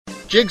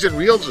Jigs and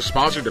Reels is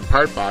sponsored in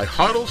part by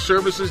Hoddle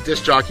Services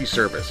Disc Jockey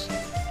Service,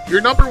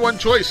 your number one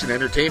choice in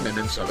entertainment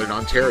in Southern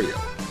Ontario.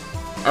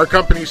 Our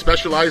company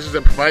specializes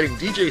in providing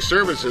DJ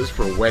services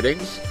for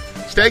weddings,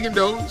 stag and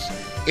does,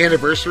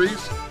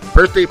 anniversaries,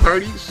 birthday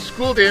parties,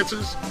 school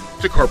dances,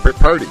 to corporate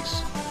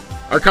parties.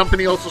 Our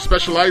company also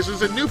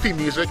specializes in Newfie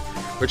music,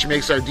 which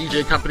makes our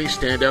DJ company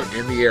stand out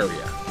in the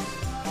area.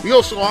 We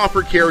also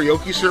offer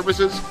karaoke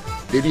services,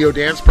 video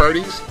dance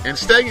parties, and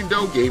stag and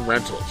doe game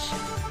rentals.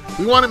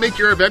 We want to make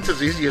your event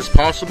as easy as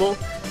possible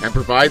and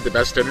provide the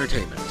best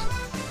entertainment.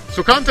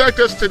 So contact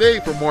us today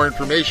for more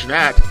information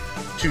at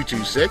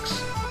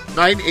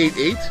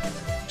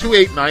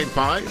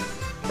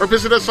 226-988-2895 or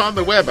visit us on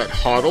the web at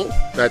Hoddle,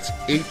 that's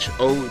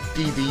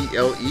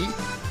HODDLE,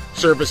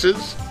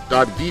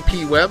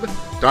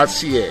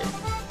 services.vpweb.ca.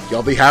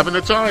 You'll be having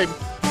a time.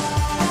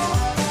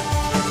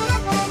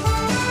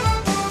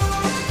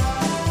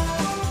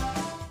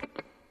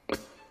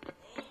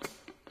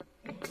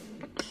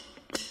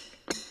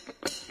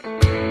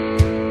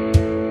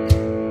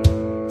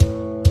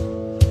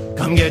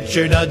 Get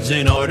your duds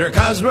in order,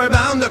 'cause we're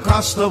bound to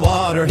cross the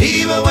water.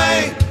 Heave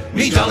away,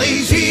 me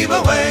jollies, heave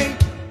away.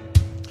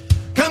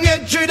 Come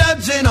get your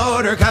duds in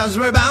order, 'cause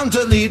we're bound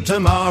to leave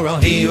tomorrow.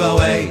 Heave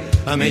away,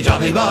 me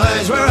jolly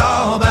boys, we're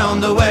all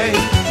bound away.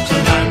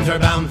 Sometimes we're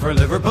bound for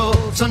Liverpool,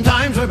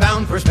 sometimes we're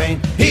bound for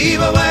Spain.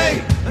 Heave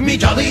away, me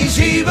jollies,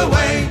 heave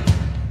away.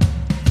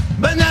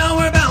 But now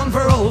we're bound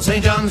for Old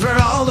St. John's,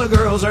 where all the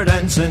girls are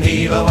dancing.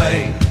 Heave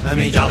away,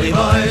 me jolly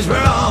boys,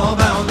 we're all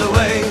bound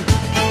away.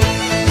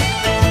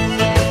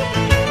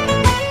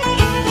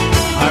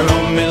 I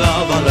wrote me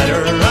love a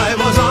letter, I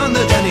was on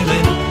the Jenny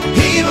Lind.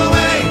 Heave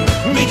away,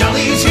 me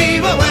jollies,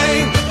 heave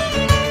away.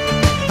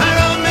 I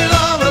wrote me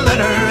love a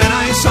letter and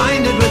I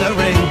signed it with a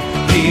ring.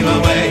 Heave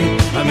away,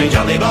 me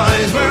jolly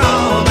boys, we're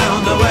all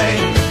bound away.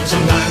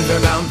 Sometimes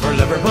we're bound for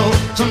Liverpool,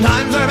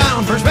 sometimes we're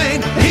bound for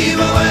Spain. Heave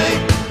away,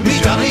 me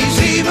jollies,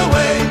 heave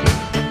away.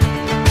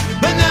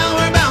 But now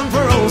we're bound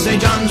for Old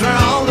St. John's, where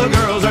all the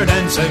girls are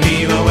dancing.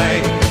 Heave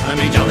away,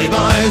 me jolly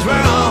boys,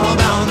 we're all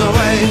bound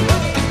away.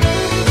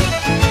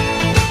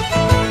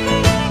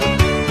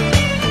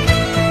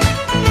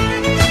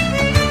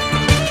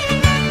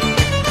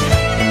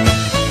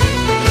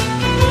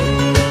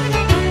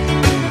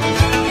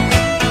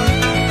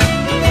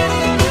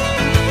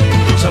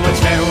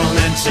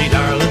 Say,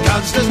 darling,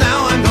 God's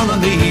now I'm gonna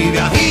leave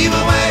ya. Heave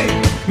away,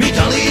 me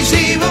jollies,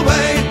 heave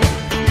away.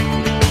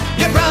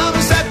 You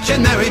promised that you'd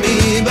marry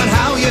me, but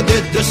how you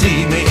did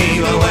deceive me.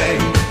 Heave away,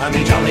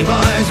 me jolly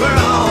boys, we're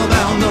all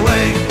bound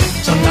away.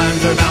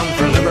 Sometimes we're bound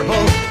for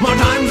Liverpool, more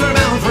times we're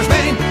bound for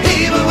Spain.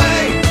 Heave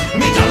away,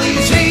 me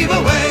jollies, heave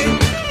away.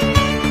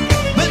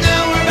 But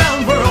now we're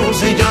bound for Old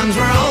St. John's,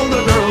 where all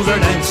the girls are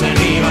dancing.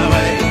 Heave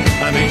away,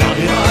 me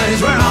jolly boys,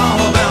 we're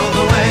all bound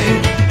away.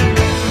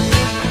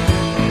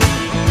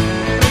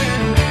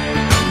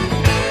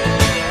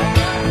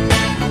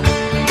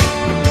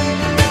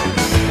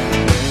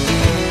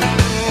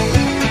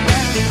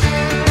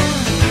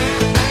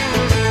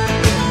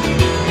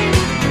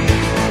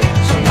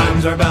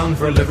 We're bound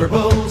for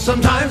Liverpool,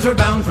 sometimes we're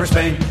bound for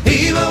Spain.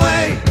 Heave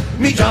away,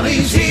 me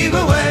jollies, heave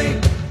away.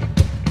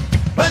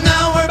 But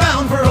now we're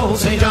bound for Old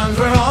St. John's,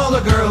 where all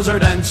the girls are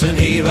dancing.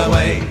 Heave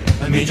away,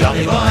 me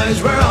jolly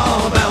boys, we're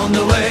all bound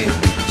away.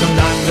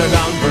 Sometimes we're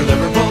bound for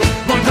Liverpool,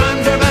 more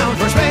times we're bound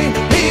for Spain.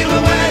 Heave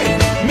away,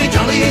 me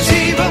jollies,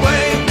 heave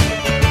away.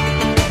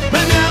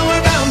 But now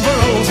we're bound for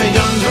Old St.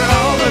 John's, where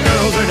all the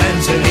girls are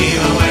dancing.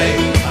 Heave away,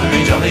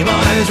 me jolly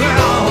boys, we're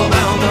all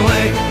bound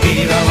away.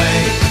 Heave away,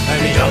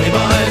 me jolly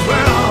boys,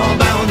 we're all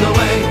bound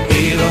away.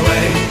 Heave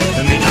away,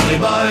 me jolly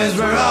boys,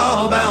 we're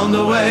all bound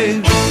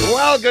away.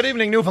 Well, good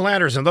evening,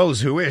 Newfoundlanders and those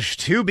who wish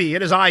to be.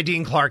 It is I,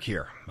 Dean Clark,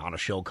 here on a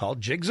show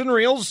called Jigs and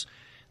Reels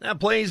that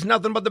plays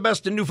nothing but the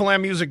best in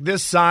Newfoundland music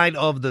this side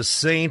of the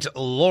St.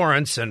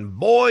 Lawrence. And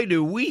boy,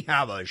 do we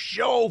have a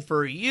show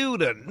for you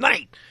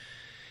tonight.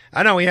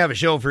 I know we have a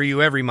show for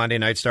you every Monday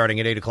night starting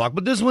at 8 o'clock,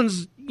 but this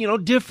one's,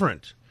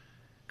 different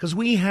because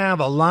we have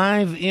a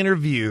live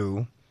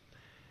interview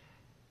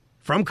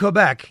from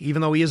Quebec,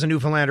 even though he is a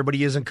Newfoundlander, but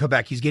he is in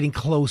Quebec. He's getting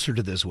closer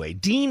to this way.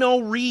 Dino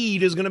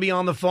Reid is going to be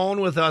on the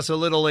phone with us a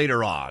little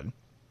later on.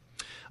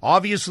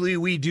 Obviously,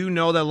 we do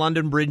know that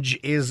London Bridge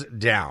is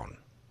down.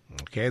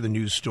 Okay, the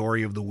news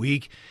story of the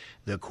week.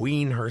 The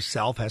Queen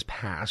herself has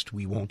passed.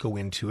 We won't go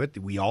into it.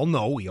 We all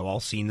know. We have all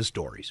seen the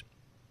stories.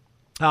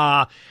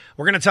 We're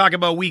going to talk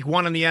about week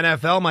 1 in the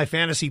NFL. My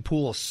fantasy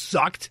pool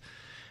sucked,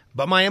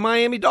 but my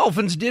Miami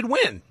Dolphins did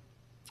win.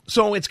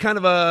 So it's kind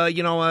of a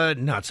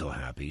not so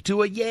happy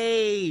to a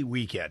yay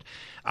weekend.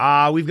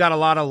 We've got a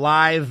lot of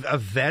live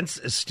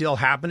events still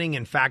happening.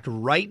 In fact,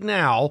 right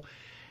now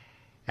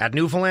at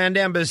Newfoundland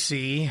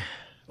Embassy,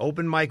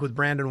 open mic with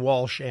Brandon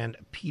Walsh and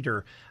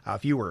Peter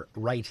Fewer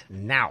right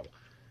now.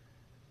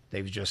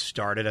 They've just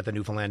started at the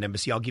Newfoundland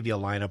Embassy. I'll give you a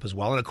lineup as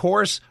well. And of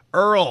course,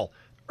 Earl,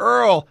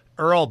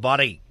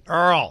 buddy,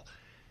 Earl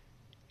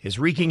is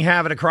wreaking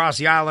havoc across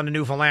the island of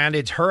Newfoundland.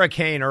 It's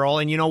Hurricane Earl,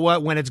 and you know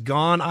what? When it's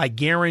gone, I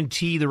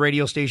guarantee the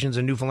radio stations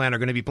in Newfoundland are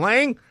going to be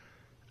playing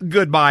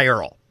Goodbye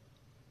Earl.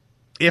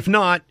 If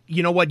not,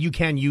 you know what? You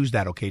can use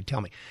that, okay?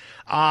 Tell me.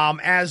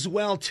 As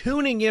well,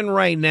 tuning in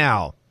right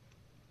now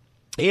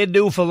in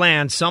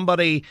Newfoundland,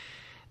 somebody,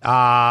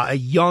 a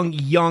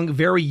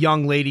very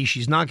young lady.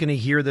 She's not going to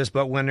hear this,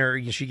 but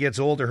when she gets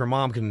older, her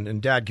mom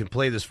and dad can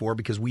play this for her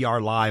because we are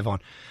live on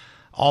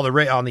all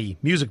on the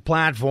music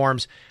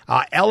platforms.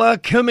 Ella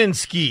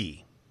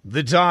Kaminsky,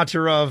 the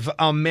daughter of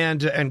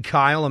Amanda and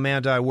Kyle.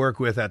 Amanda I work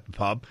with at the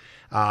pub.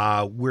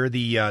 We're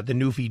the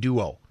Newfie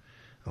duo.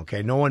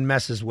 Okay, no one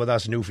messes with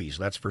us Newfies,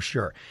 that's for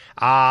sure.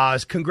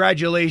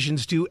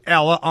 Congratulations to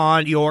Ella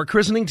on your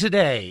christening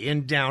today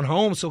in Down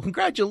Home. So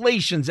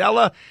congratulations,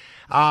 Ella.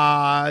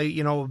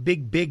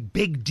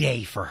 Big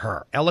day for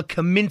her. Ella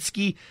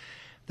Kaminsky,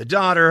 the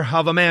daughter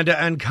of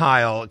Amanda and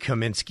Kyle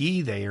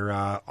Kaminsky. They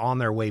are on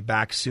their way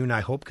back soon,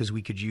 I hope, because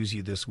we could use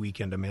you this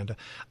weekend, Amanda.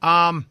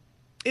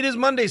 It is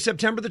Monday,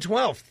 September the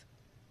 12th.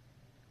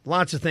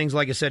 Lots of things,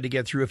 like I said, to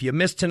get through. If you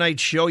missed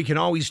tonight's show, you can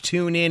always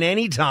tune in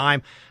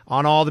anytime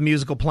on all the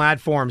musical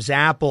platforms.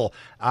 Apple,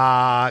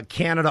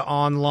 Canada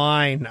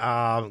Online,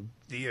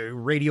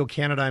 Radio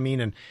Canada,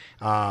 and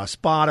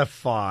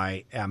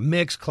Spotify,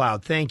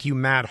 Mixcloud. Thank you,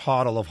 Matt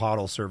Hoddle of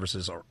Hoddle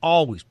Services, are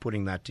always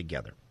putting that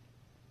together.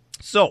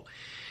 So,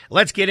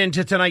 let's get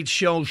into tonight's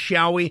show,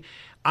 shall we?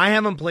 I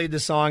haven't played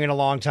this song in a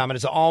long time, and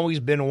it's always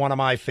been one of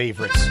my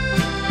favorites.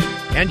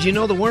 And you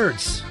know the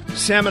words.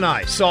 Sam and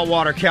I,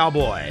 Saltwater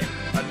Cowboy.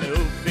 A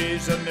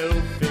Newfie's a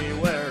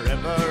Newfie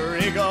wherever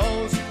he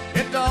goes.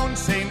 It don't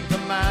seem to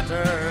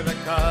matter the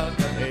cut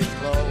of his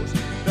clothes,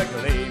 the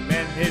gleam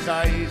in his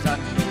eyes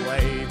and the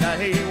way that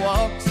he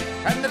walks,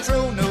 and the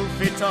true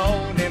Newfie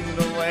tone in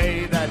the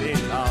way that he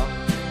talks.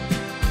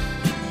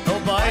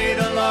 Oh, by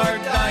the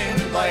Lord,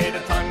 dying by the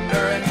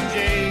thunder and G,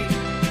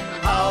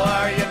 how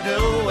are you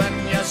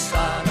doing, you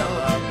son of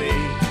a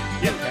bee?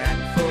 You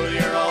can't fool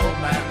your old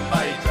man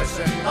by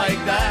dressing like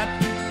that.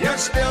 You're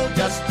still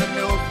just a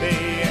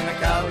Newfie in a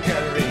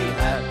Calgary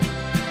hat.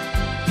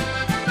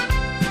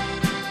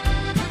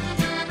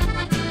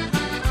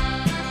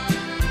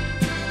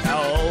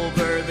 Now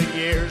over the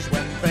years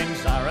when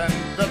things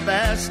aren't the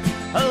best,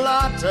 a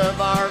lot of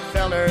our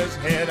fellers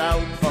head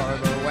out for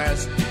the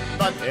west.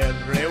 But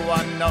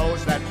everyone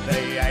knows that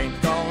they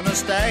ain't gonna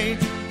stay.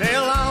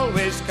 They'll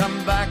always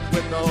come back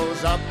with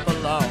those up a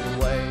long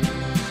ways.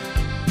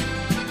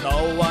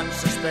 No one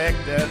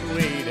suspected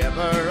we'd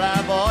ever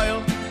have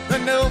oil. The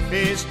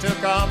Newfies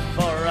took off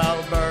for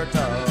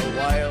Alberta a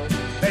while.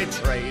 They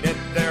traded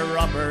their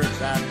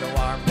rubbers and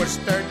warm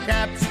Worcester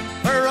caps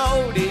for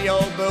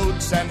rodeo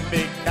boots and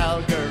big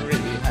Calgary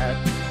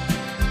hats.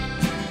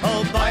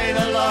 Oh, by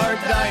the Lord,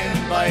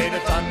 dying by the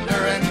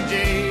thunder and G,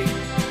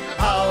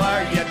 how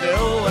are you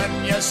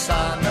doing, you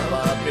son of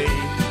a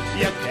bee?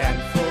 You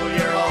can't fool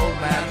your old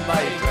man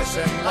by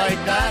dressing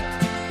like that.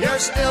 You're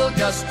still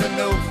just a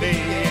Newfie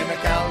in a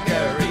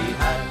Calgary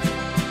hat.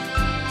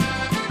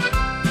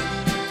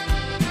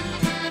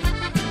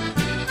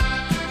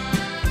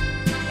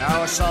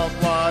 Now a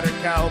saltwater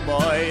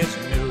cowboy is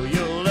new,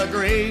 you'll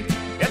agree.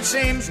 It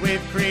seems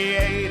we've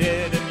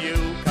created a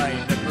new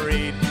kind of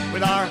breed.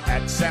 With our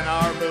hats and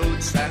our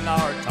boots and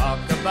our talk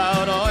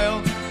about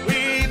oil,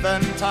 we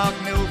even talk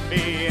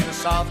Newfie in a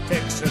soft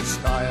Texas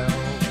style.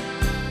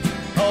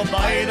 Oh,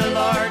 by the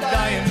Lord,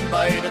 dying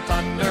by the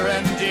thunder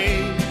and G,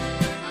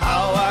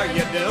 how are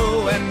you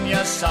doing,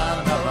 you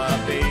son of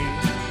a bee?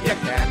 You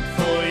can't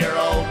fool your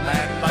old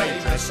man by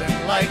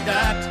dressing like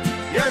that.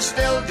 You're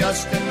still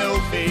just a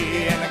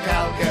Newfie in a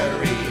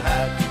Calgary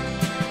hat.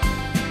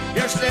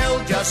 You're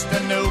still just a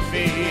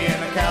Newfie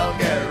in a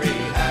Calgary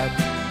hat.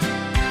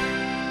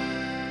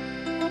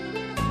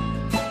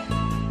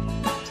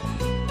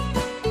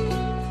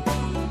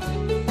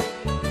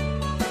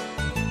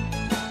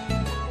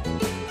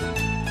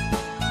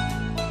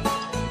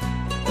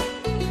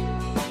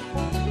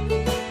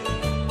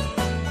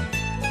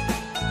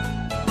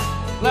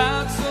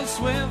 Clouds so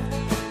swift,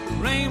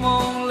 rain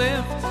won't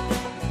lift,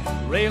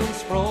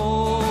 railings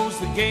froze,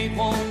 the gate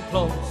won't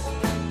close.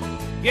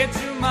 Get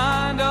your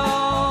mind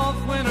off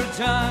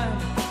wintertime,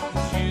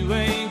 'cause you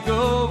ain't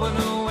going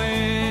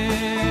away.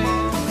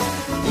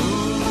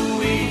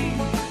 Ooh-wee,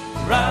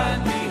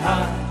 ride me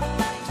high,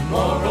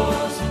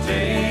 tomorrow's the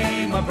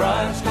day my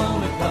bride's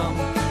gonna come.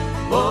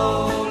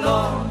 Oh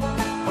Lord,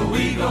 are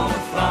we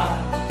gonna fly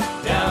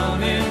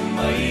down in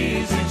my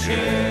easy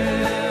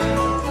chair?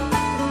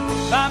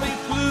 Buy me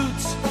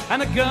flutes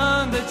and a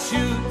gun that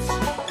shoots,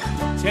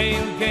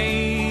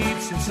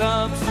 tailgates and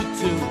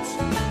substitutes.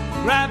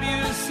 Grab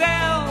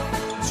yourself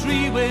a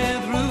tree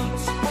with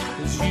roots,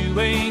 'cause you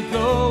ain't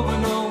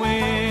going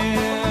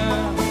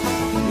nowhere.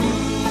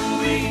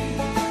 Ooh-wee,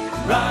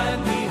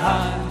 ride me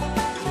high,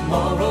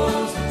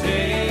 tomorrow's the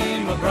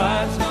day my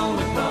bride's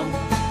gonna come.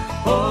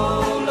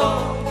 Oh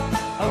Lord,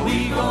 are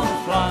we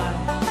gonna fly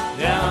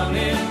down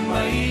in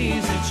my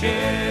easy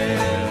chair?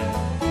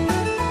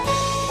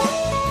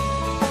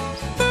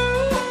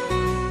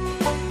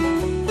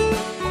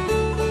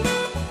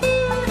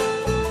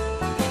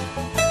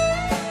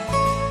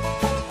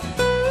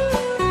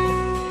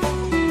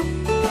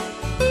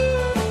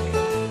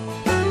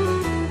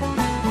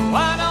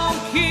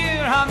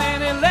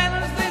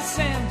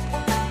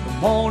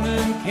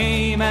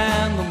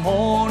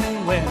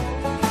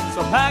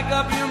 pack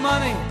up your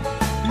money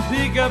and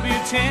pick up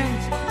your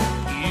tent.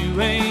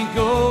 You ain't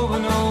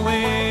going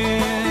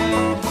nowhere.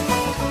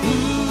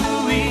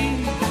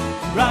 Ooh-wee,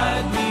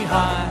 ride me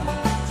high.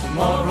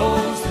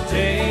 Tomorrow's the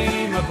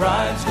day my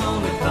bride's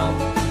gonna come.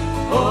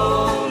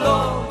 Oh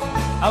Lord,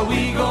 are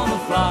we gonna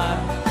fly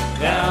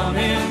down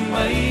in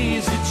my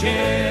easy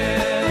chair?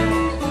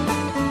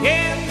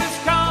 In this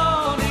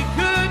car he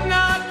could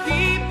not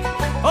keep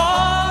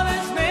all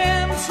his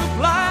men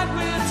supplied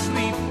with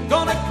sleep.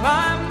 Gonna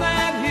climb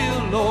that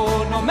hill,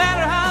 Lord, no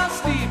matter how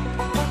steep,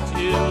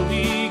 till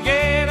we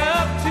get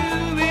up to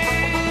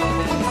it.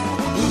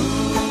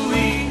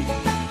 Ooh-wee,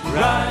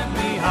 ride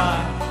me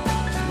high.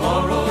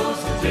 Tomorrow's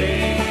the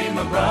day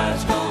my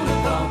bride's gonna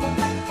come.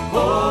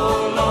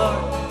 Oh Lord,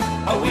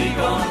 are we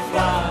gonna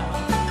fly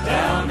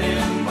down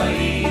in my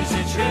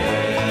easy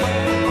chair?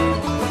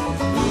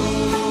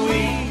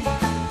 Ooh-wee,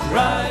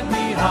 ride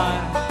me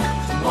high.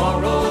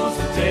 Tomorrow's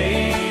the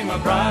day my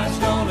bride's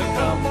gonna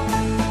come.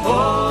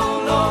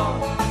 Oh Lord,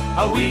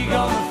 are we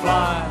gonna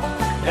fly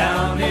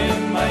down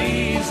in my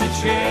easy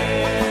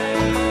chair?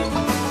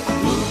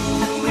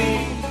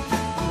 Ooh-wee,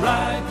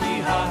 ride me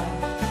high.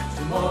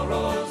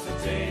 Tomorrow's the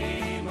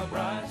day my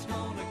bride's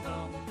gonna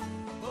come.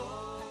 Oh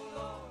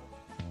Lord,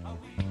 are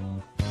we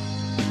gonna...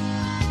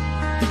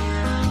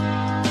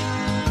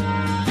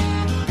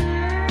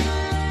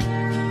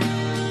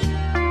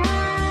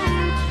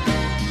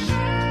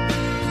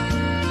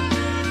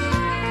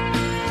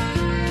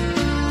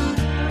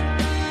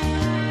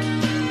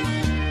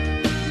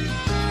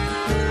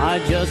 I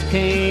just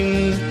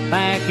came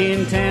back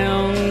in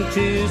town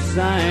to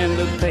sign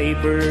the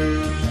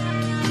papers.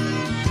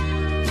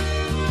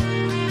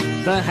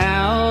 The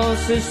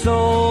house is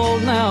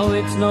sold, now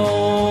it's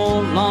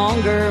no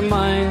longer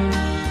mine.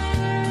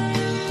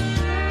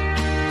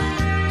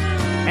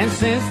 And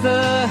since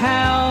the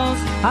house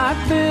I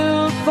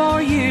built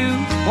for you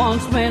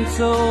once meant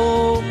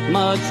so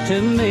much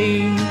to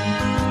me,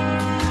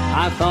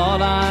 I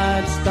thought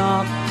I'd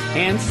stop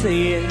and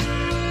see it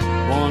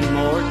one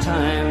more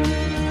time.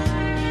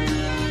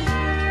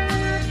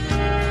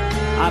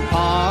 I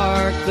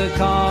parked the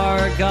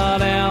car,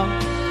 got out,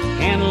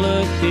 and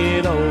looked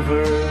it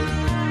over.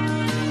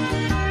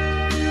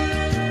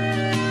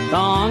 The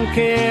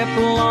unkept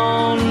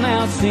lawn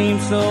now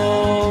seems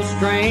so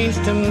strange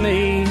to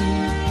me,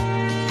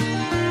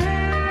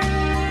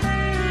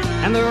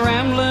 and the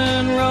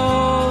rambling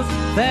rose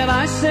that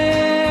I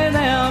set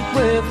out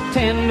with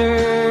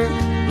tender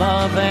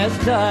love has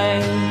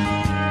died,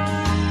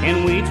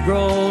 and weeds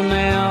grow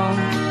now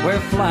where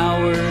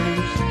flowers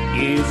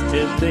used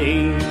to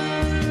be.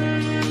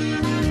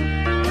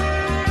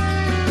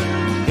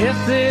 If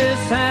this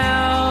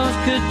house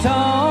could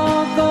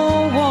talk,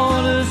 oh,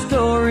 what a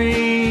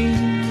story.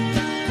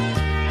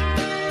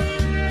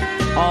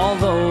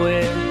 Although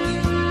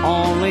it's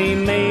only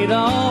made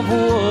of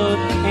wood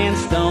and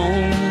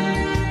stone,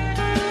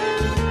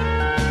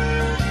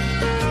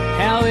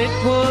 how it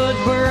would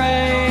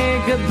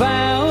brag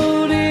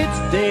about its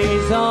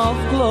days of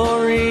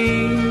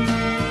glory,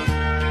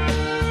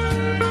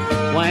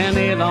 when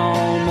it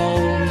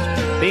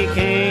almost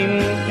became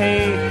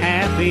a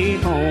happy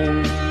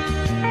home.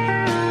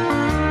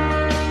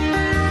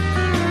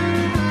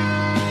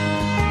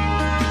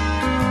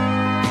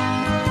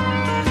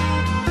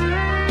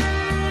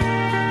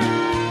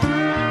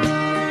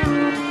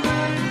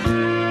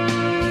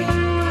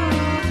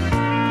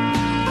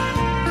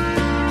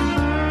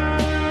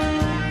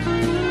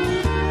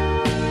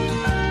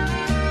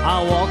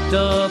 I walked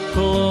up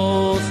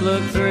close,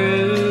 looked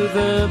through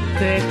the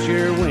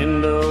picture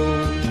window.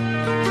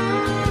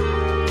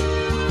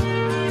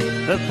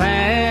 The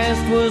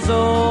past was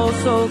oh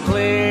so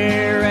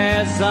clear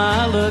as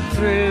I looked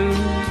through.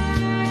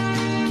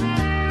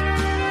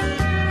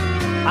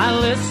 I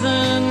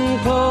listened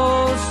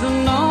close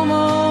and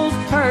almost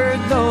heard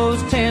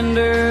those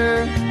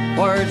tender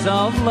words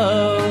of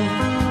love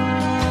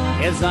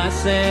as I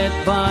sat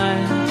by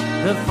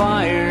the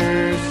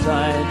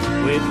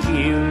fireside with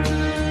you.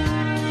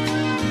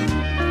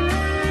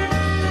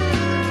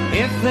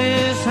 If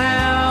this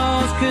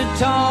house could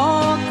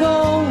talk,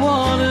 oh,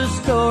 what a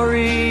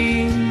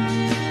story.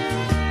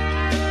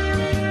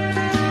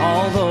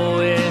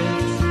 Although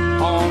it's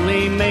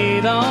only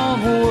made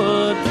of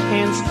wood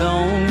and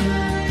stone,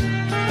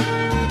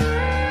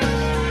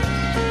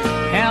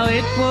 how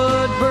it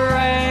would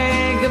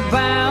brag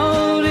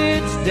about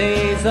its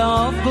days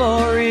of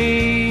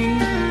glory,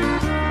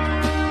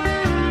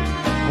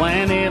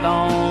 when it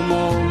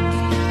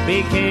almost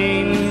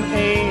became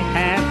a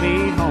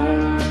happy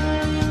home.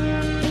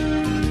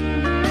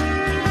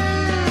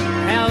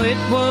 How it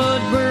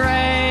would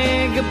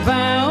brag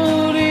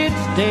about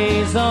its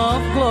days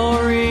of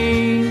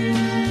glory,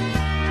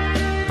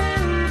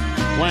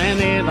 when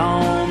it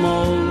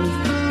almost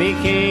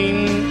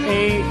became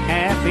a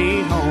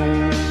happy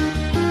home.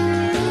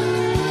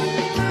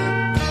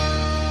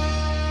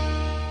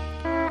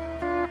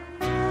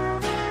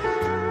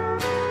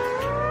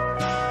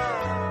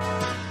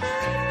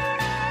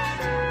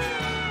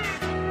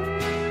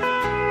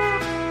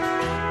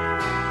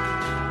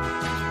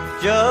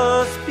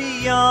 Just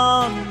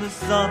beyond the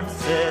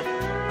sunset,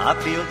 I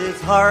feel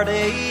this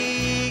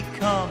heartache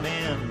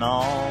coming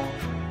on.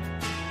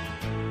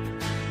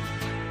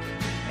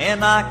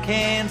 And I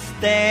can't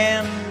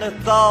stand the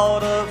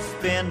thought of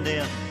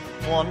spending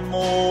one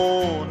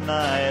more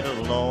night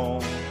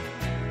alone.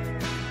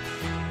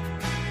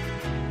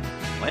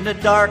 When the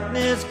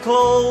darkness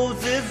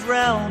closes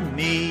round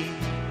me,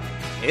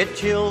 it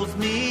chills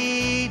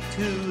me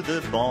to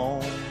the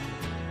bone.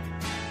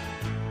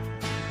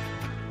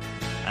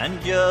 And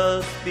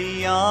just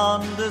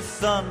beyond the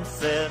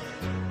sunset,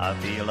 I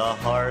feel a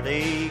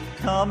heartache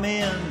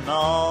coming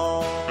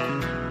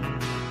on.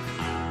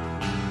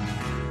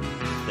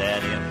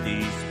 That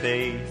empty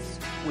space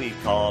we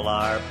call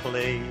our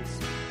place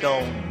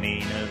don't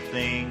mean a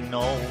thing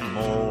no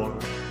more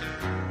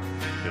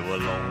to a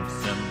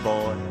lonesome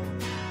boy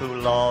who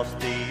lost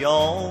the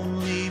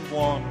only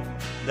one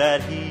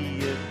that he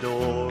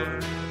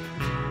adored.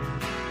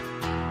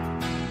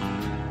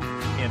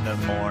 In the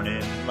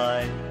morning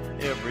light,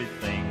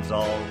 everything's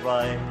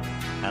alright,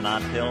 and I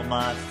tell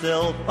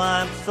myself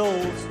I'm so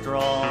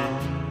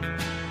strong.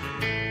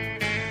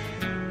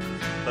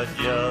 But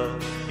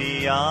just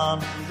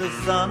beyond the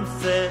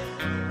sunset,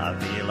 I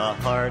feel a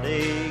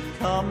heartache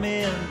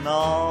coming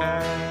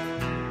on.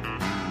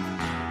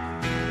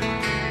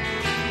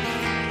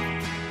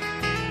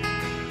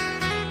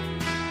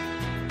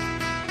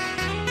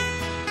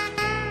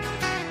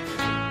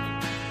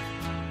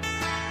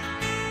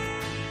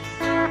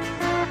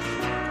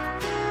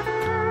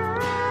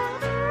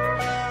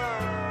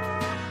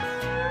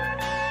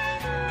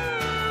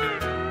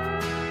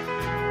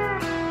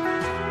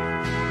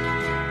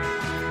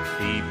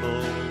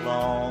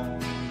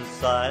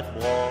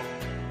 Sidewalk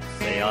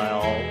say I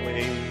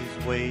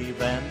always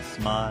wave and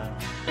smile.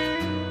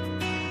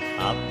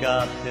 I've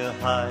got to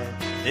hide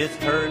this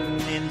hurting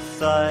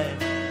inside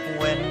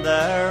when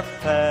they're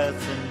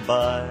passing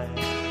by.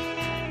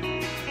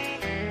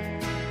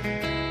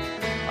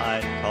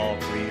 I talk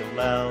real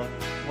loud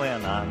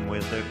when I'm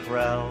with a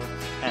crowd,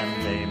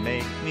 and they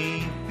make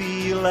me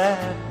feel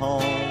at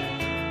home.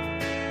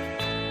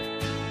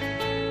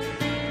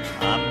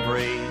 I'm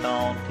brave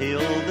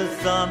until the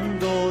sun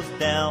goes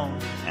down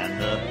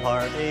and the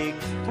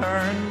heartaches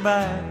turn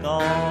back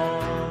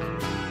on.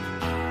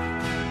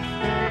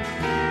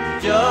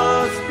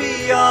 Just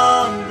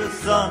beyond the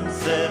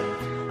sunset,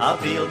 I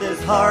feel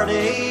this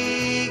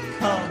heartache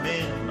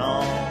coming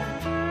on.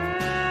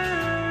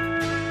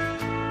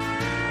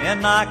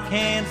 And I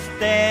can't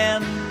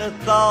stand the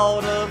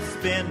thought of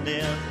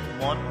spending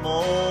one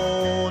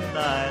more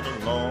night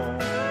alone.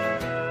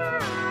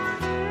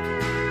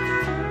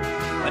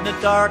 When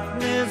the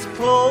darkness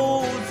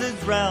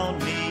closes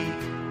round me,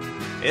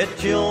 it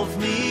chills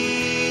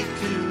me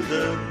to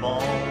the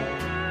bone.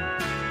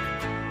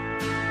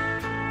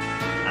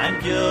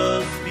 And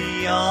just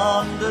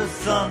beyond the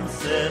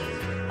sunset,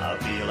 I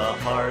feel a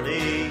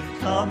heartache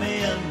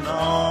coming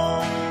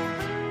on.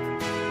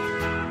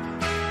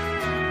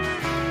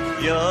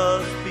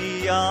 Just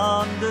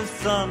beyond the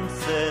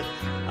sunset,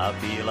 I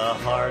feel a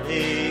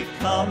heartache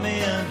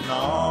coming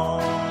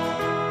on.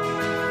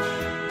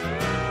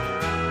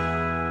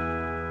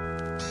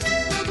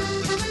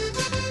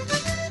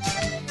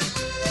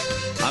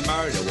 I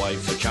married a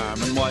wife, a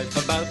charming wife,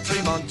 about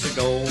 3 months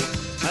ago.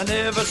 And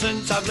ever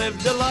since I've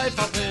lived a life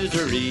of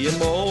misery and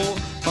woe.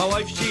 My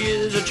wife, she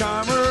is a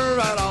charmer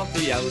right off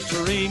the house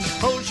serene.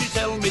 Oh, she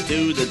sell me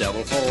to the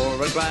devil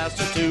for a glass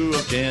or two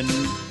of gin.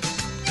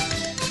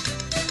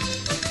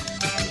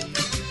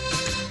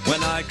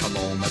 When I come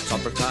home at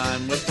supper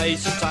time, with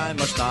pace and time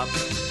I stop.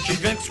 She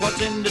drinks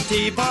what's in the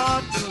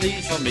teapot and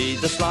leaves for me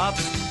the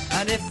slops.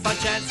 And if I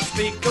chance to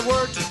speak a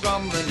word, she's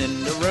grumbling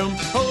in the room.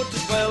 Oh,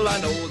 'tis well I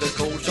know the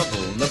coast of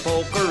home, the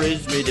poker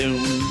is me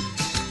doom.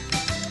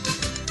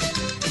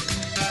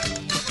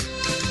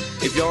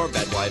 If your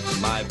bad wife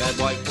and my bad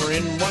wife were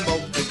in one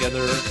boat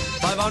together,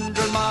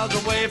 500 miles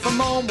away from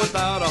home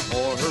without a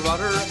oar or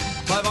rudder,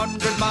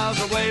 500 miles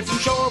away from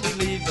shore we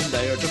leave them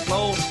there to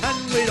flow, and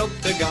we'd hope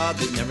to God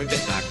they'd never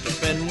get back to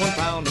spend 1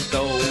 pound of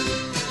dough.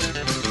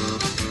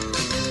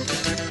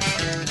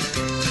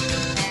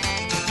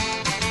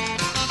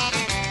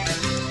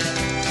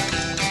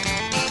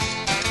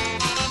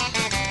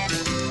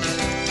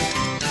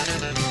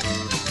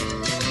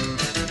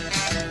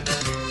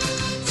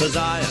 Says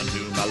I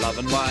unto my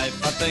loving wife,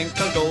 I think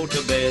I'll go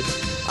to bed.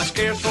 I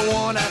scarce for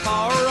 1/2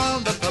 hour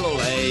on the pillow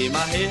lay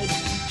my head.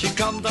 She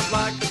comes up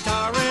like a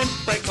tyrant,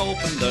 breaks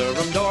open the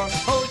room door.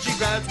 Oh, she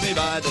grabs me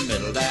by the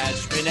middle,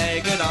 dash me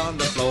naked on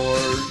the floor.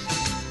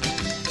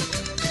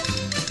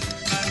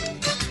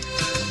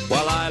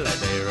 While I lay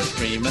there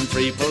a-screaming,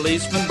 3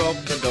 policemen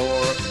broke the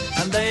door.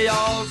 And they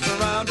all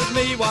surrounded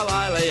me while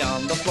I lay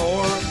on the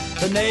floor.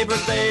 The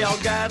neighbors, they all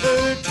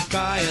gathered to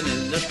try and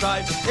end the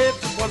strife. If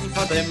it wasn't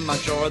for them, I'm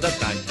sure that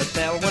night the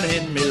tell would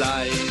end me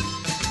life.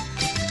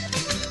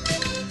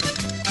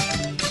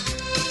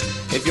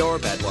 If your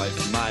bad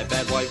wife and my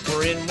bad wife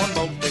were in one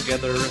boat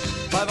together,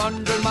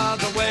 500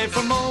 miles away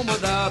from home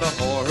without a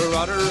whore or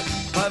rudder,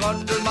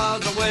 500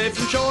 miles away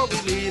from shore, we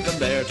leave them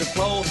there to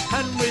flow,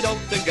 and we'd hope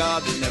to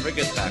God they never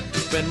get back to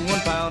spend 1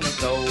 pound of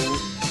dough.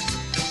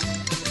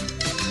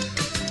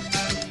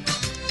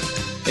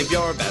 If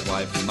your bad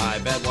wife and my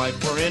bad wife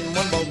were in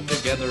one boat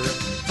together,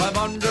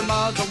 500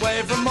 miles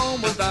away from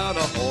home without a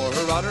whore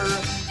or rudder,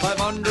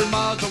 500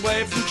 miles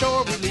away from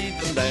shore, we leave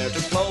them there to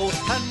flow,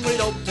 and we'd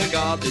hope to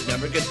God they'd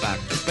never get back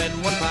to spend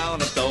 1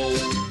 pound of dough.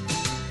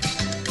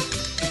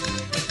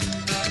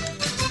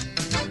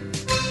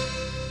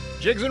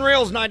 Jigs and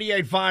Reels,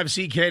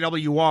 98.5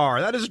 CKWR.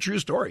 That is a true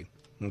story.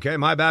 Okay,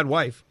 my bad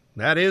wife.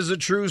 That is a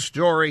true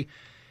story.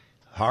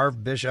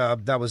 Harv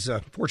Bishop, that was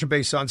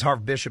Fortune-based Sons,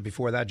 Harv Bishop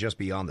before that, Just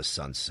Beyond the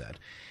Sunset.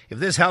 If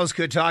this house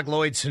could talk,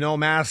 Lloyd Snow,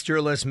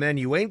 masterless men,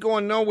 you ain't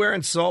going nowhere,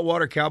 and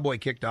Saltwater Cowboy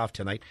kicked off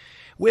tonight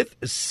with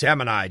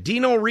Semini.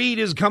 Dino Reed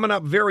is coming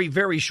up very,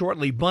 very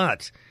shortly,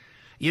 but,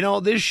 you know,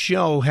 this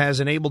show has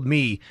enabled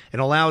me and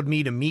allowed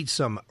me to meet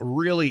some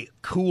really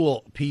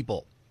cool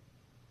people.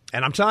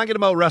 And I'm talking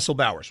about Russell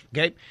Bowers,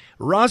 okay?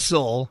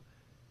 Russell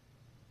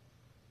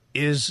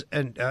is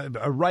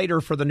a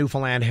writer for the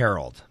Newfoundland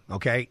Herald,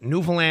 okay?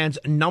 Newfoundland's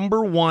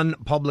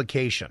 #1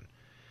 publication.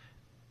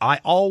 I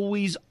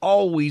always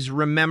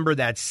remember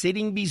that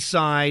sitting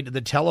beside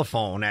the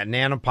telephone at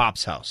Nana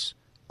Pop's house.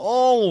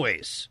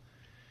 Always.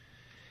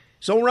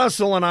 So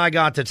Russell and I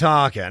got to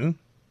talking.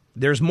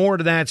 There's more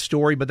to that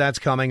story, but that's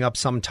coming up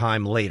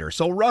sometime later.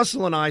 So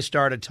Russell and I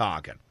started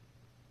talking.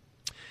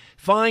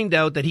 Find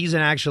out that he's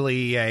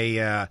actually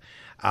an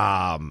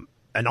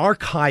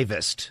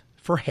archivist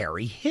for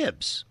Harry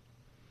Hibbs.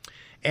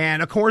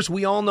 And, of course,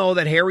 we all know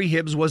that Harry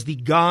Hibbs was the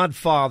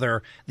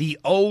godfather, the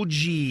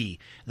OG,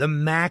 the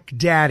Mac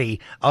Daddy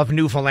of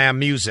Newfoundland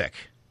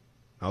music.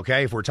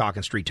 Okay, if we're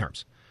talking street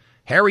terms.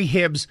 Harry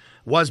Hibbs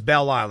was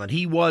Belle Island.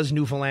 He was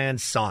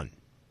Newfoundland's son.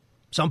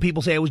 Some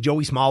people say it was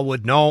Joey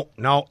Smallwood. No,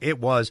 it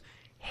was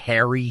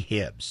Harry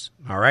Hibbs.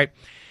 All right?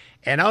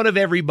 And out of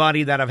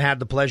everybody that I've had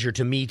the pleasure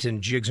to meet in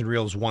Jigs and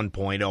Reels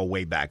 1.0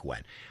 way back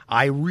when,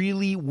 I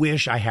really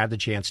wish I had the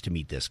chance to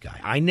meet this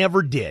guy. I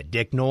never did.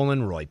 Dick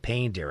Nolan, Roy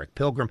Payne, Derek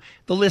Pilgrim,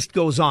 the list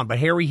goes on, but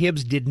Harry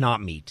Hibbs did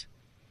not meet.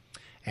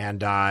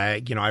 And, I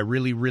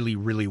really, really,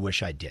 really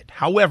wish I did.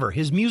 However,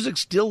 his music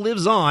still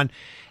lives on,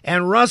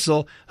 and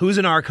Russell, who's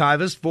an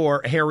archivist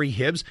for Harry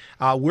Hibbs,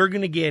 we're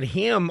going to get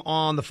him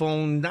on the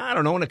phone, I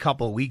don't know, in a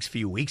couple of weeks,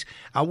 few weeks.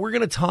 We're going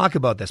to talk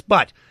about this,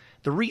 but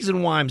the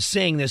reason why I'm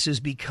saying this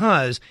is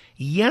because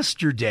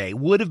yesterday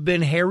would have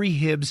been Harry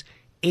Hibbs'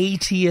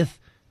 80th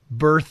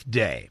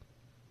birthday.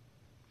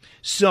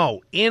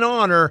 So, in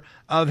honor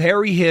of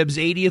Harry Hibbs'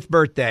 80th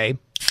birthday,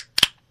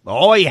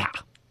 oh yeah,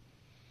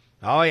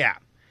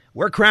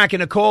 we're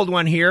cracking a cold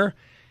one here.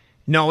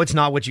 No, it's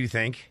not what you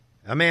think.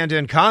 Amanda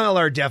and Kyle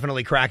are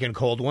definitely cracking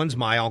cold ones.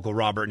 My Uncle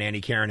Robert and Annie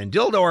Karen and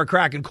Dildo are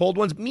cracking cold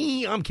ones.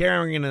 Me, I'm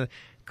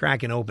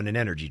cracking open an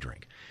energy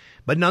drink.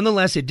 But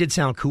nonetheless, it did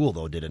sound cool,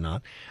 though, did it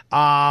not?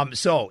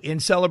 So,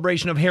 in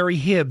celebration of Harry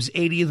Hibbs'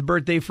 80th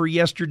birthday for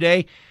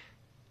yesterday,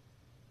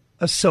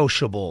 a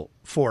sociable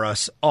for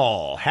us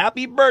all.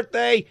 Happy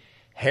birthday,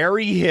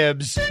 Harry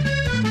Hibbs,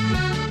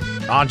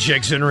 on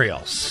Jigs and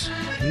Reels.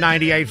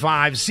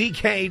 98.5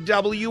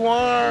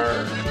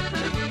 CKWR.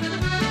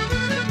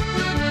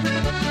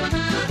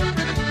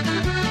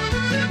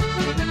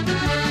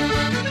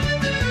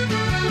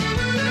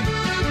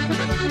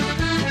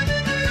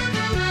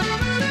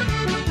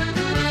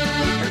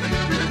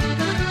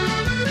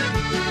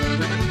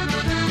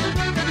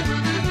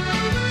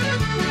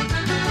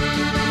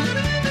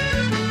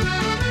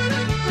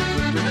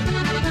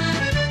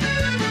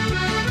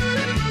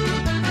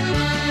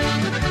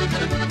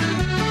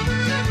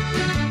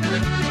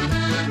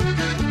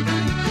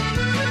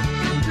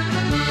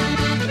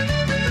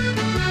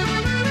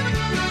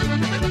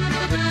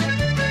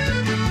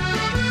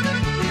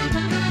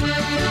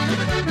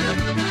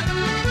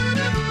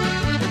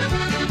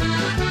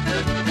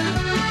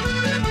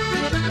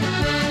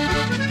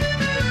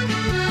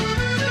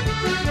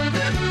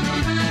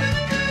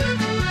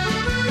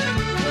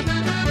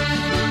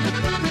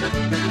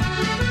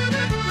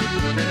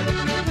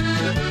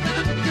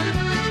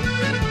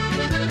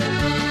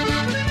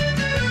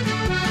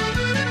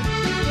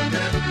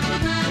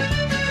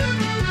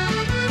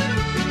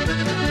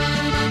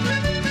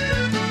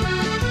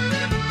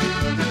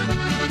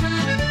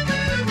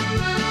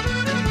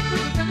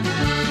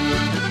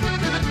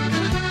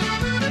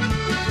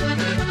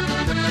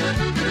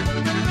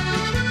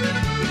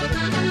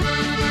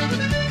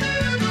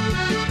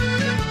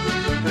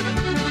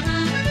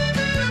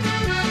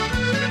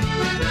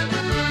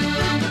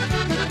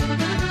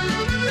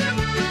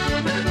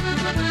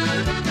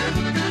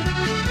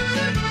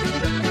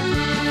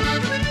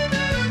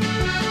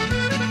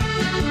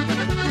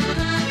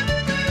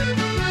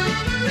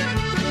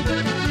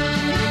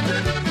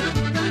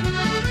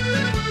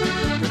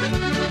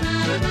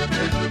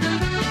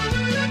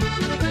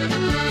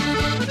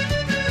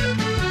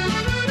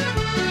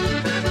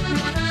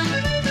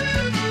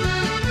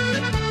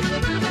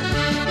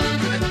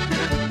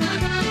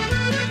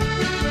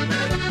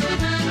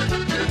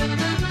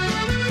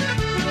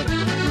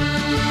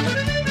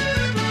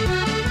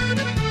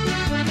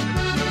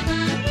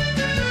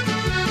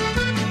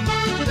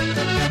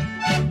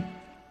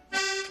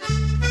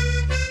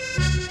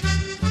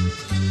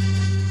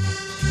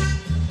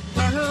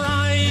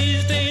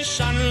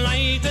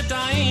 like the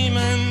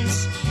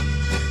diamonds.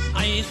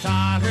 I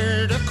thought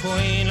her the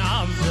queen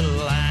of the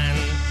land,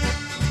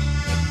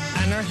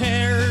 and her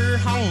hair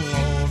hung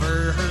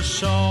over her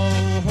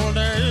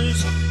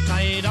shoulders,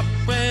 tied up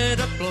with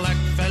a black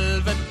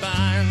velvet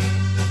band.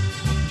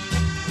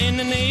 In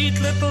a neat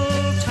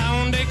little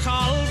town they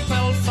called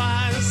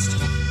Belfast,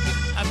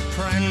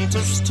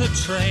 apprentice to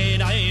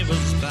trade I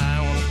was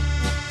bound,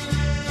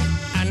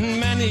 and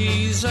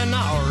many's an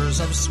hours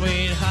of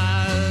sweet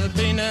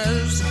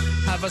happiness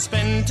have I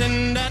spent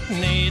in that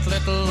neat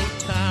little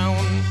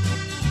town,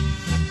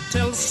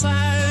 till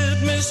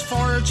sad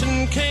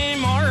misfortune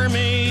came o'er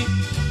me,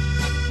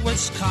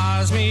 which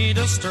caused me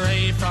to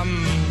stray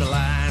from the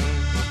land.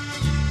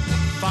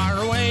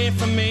 Far away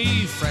from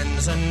me,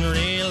 friends and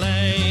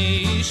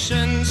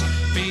relations,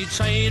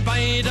 betrayed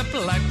by the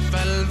black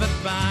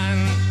velvet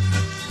band.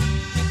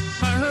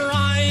 Her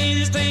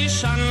eyes, they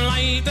shone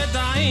like the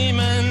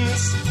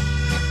diamonds.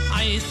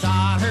 I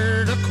thought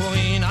her the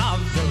queen of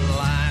the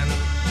land,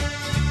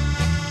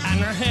 and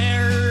her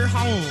hair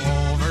hung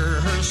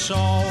over her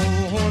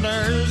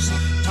shoulders,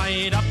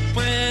 tied up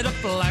with a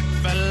black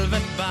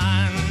velvet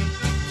band.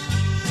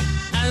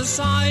 As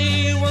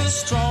I was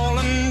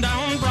strolling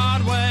down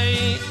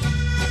Broadway,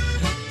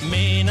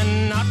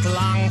 meaning not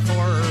long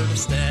for to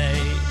stay,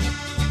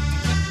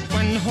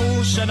 when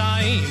who should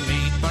I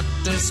meet but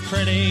this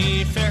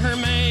pretty fair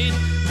maid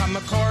come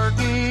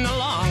a-courting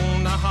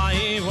along the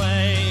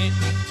highway.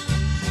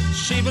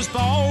 She was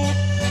both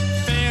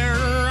fair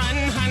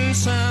and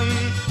handsome,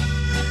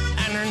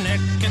 and her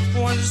neck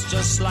it was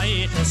just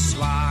like a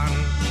swan,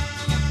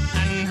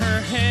 and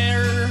her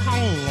hair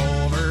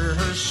hung over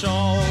her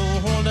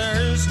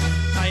shoulders,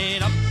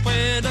 tied up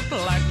with a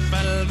black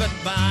velvet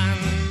band.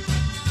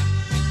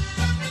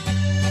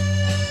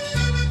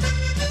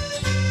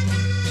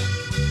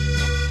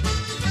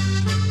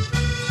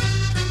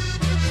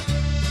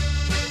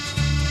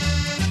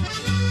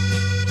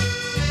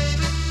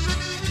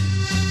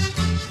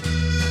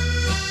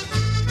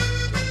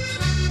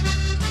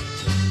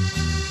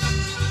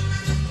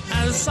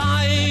 As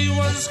I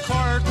was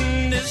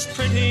courting this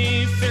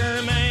pretty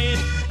fair maid,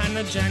 and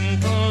a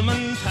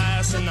gentleman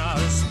passing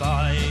us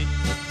by,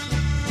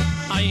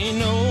 I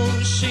know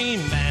she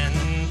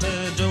meant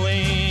the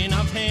doing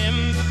of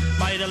him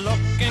by the look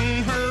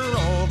in her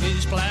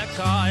roguish black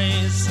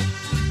eyes.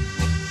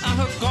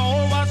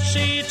 Go what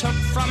she took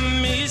from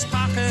me's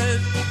pocket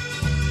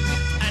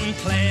and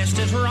placed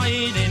it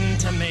right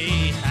into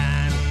me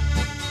hand,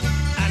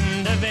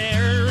 and the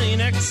very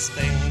next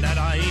thing that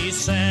I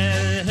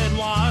said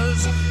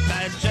was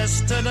that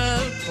just to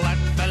the black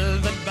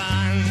velvet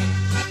band.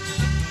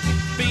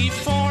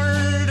 Before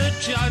the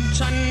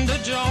judge and the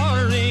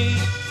jury,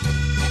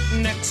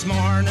 next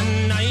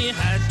morning I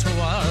had to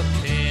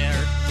appear.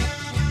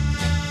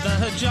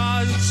 The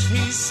judge,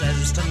 he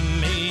says to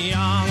me,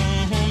 young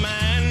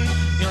man,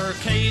 your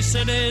case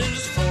it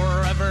is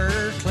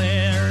forever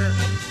clear.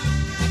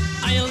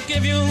 I'll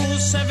give you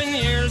 7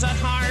 years at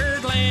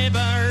hard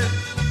labor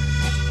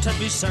to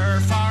be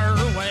served far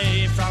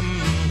away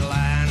from the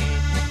land,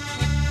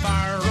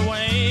 far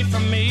away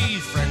from me,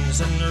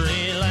 friends and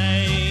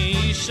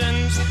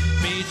relations,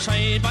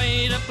 betrayed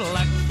by the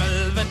black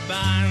velvet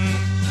band.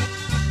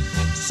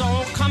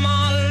 So come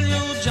all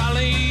you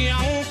jolly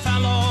young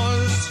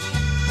fellows,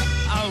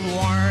 a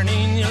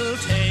warning you'll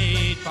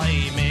take by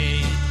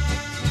me.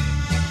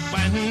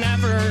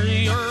 Whenever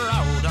you're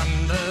out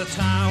on the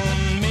town,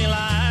 me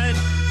lad,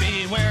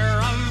 beware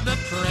of the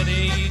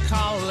pretty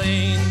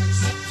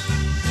colleens.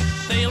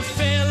 They'll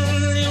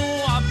fill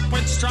you up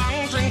with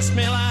strong drinks,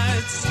 me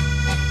lads,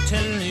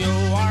 till you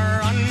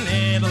are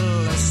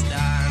unable to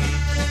stand.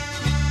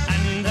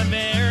 And the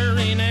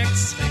very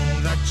next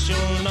thing that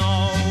you'll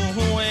know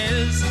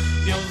is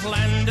you've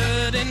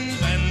landed in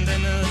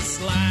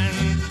Bandinus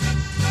land.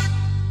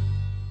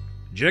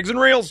 Jigs and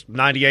Reels,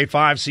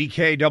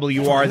 98.5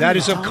 CKWR. That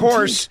is, of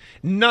course,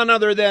 none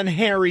other than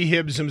Harry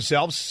Hibbs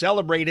himself.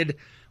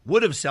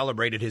 Would have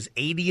celebrated his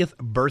 80th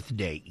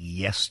birthday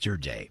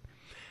yesterday.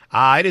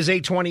 It is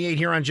 8:28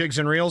 here on Jigs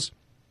and Reels.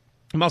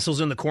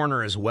 Muscles in the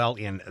corner as well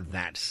in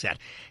that set.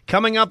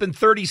 Coming up in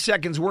 30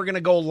 seconds, we're going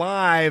to go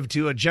live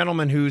to a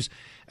gentleman who's,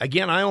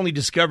 again, I only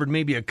discovered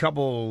maybe a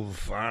couple,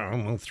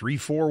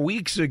 3-4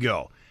 weeks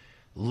ago.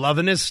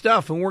 Loving his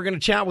stuff, and we're going to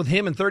chat with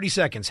him in 30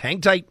 seconds.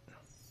 Hang tight.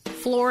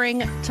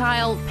 Flooring,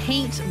 tile,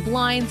 paint,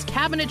 blinds,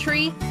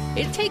 cabinetry.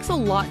 It takes a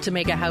lot to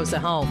make a house a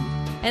home.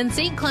 And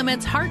St.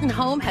 Clement's Heart and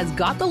Home has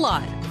got the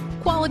lot.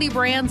 Quality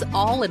brands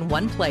all in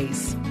one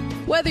place.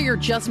 Whether you're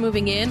just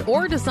moving in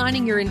or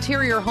designing your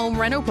interior home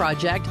reno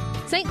project,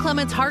 St.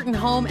 Clement's Heart and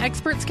Home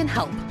experts can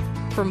help.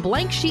 From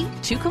blank sheet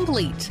to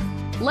complete.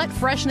 Let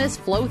freshness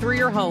flow through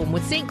your home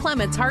with St.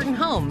 Clement's Heart and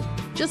Home.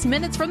 Just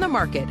minutes from the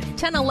market,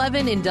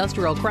 1011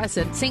 Industrial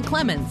Crescent, St.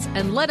 Clement's,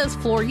 and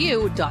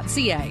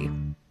letusflooryou.ca.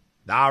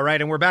 All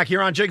right, and we're back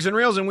here on Jigs and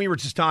Reels, and we were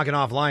just talking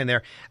offline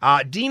there.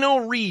 Dino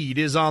Reed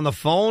is on the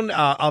phone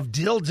of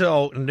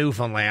Dildo,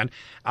 Newfoundland.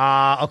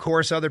 Of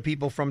course, other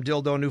people from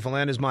Dildo,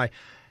 Newfoundland is my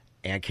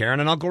Aunt Karen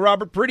and Uncle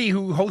Robert Pretty,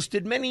 who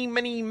hosted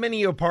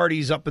many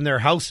parties up in their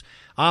house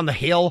on the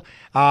hill.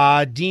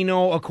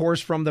 Dino, of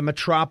course, from the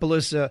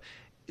Metropolis.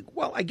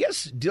 Well, I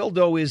guess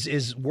Dildo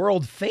is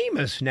world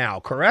famous now,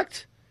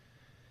 correct?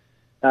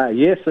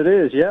 Yes, it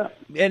is, yeah.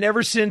 And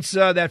ever since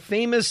that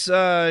famous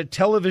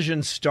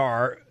television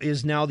star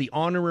is now the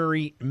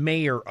honorary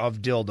mayor of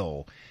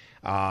Dildo,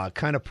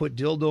 kind of put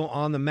Dildo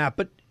on the map.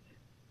 But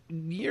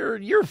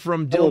you're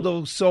from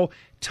Dildo, so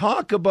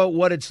talk about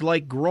what it's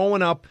like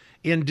growing up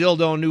in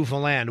Dildo,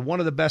 Newfoundland, one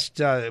of the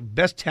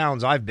best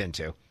towns I've been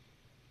to.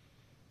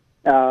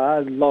 I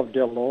love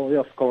Dildo,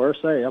 of course.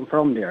 I'm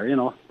from there,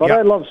 But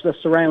I love the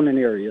surrounding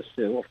areas,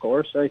 too, of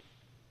course. I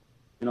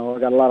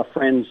got a lot of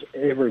friends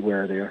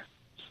everywhere there.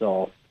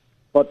 So,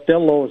 but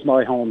Dildo is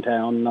my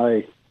hometown,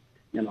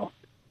 and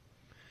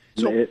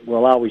it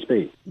will always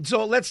be.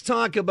 So let's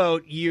talk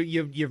about you.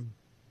 You've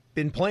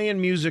been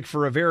playing music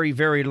for a very,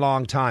 very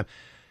long time.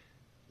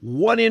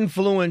 What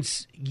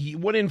influenced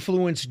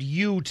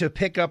you to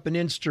pick up an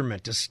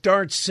instrument, to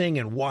start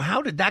singing?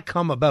 How did that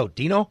come about,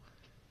 Dino?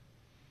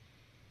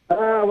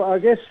 I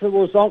guess it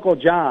was Uncle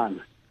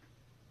John.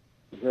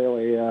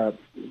 Really,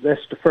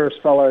 that's the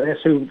first fella.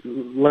 That's who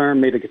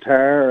learned me the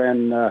guitar,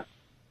 and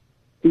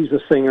he's a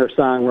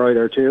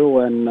singer-songwriter too.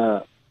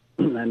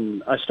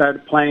 And I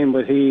started playing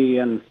with he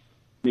and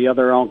the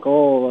other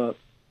uncle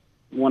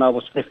when I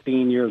was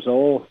 15 years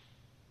old,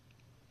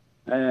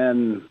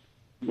 and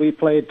we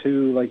played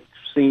to like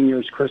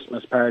seniors'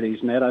 Christmas parties,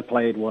 and I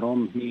played with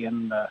him. He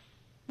and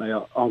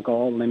my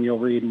uncle Lemuel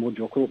Reed and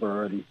Woodrow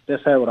Cooper, and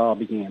that's how it all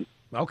began.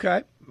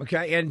 Okay.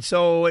 And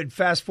so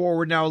fast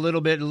forward now a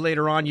little bit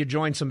later on, you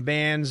joined some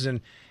bands,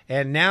 and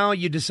now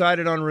you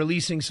decided on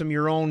releasing some of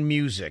your own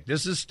music.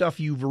 This is stuff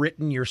you've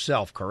written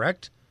yourself,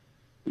 correct?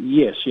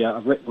 Yes, yeah,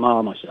 I've written them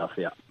all myself,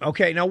 yeah.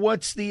 Okay, now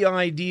what's the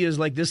ideas?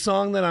 Like this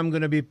song that I'm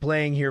going to be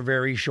playing here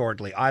very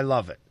shortly, I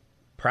love it.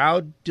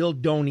 Proud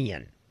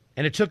Dildonian.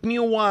 And it took me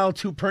a while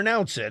to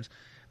pronounce it,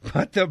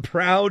 but the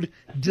Proud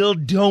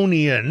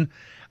Dildonian.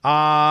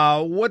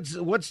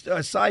 What's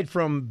aside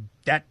from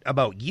that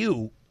about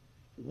you,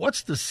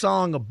 what's the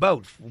song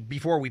about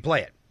before we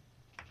play it?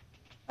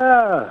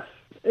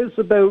 It's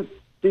about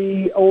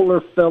the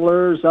older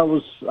fellers. I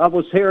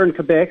was here in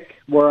Quebec,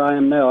 where I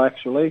am now,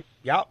 actually.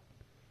 Yep.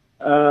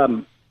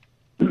 And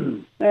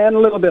a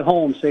little bit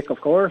homesick, of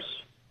course.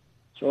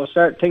 So I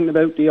started thinking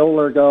about the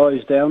older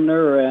guys down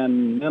there,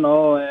 and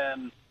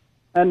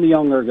and the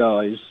younger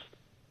guys.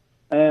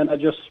 And I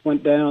just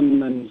went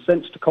down, and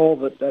since the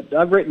COVID,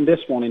 I've written this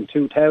one in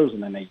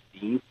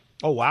 2018.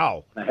 Oh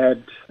wow! I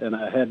had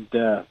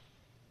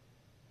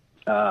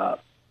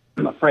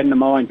a friend of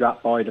mine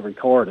dropped by to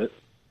record it.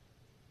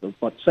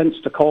 But since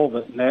the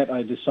COVID and that,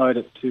 I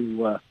decided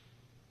to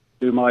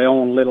do my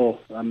own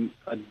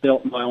I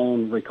built my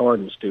own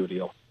recording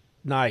studio.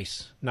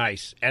 Nice. And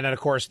then, of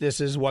course,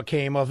 this is what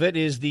came of it,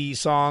 is the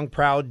song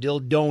Proud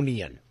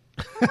Dildonian.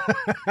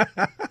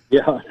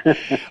 Yeah.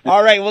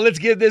 All right, well, let's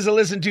give this a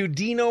listen to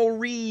Dino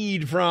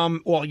Reed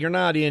from, well, you're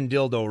not in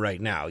Dildo right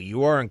now.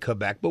 You are in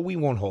Quebec, but we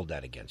won't hold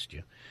that against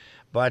you.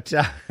 But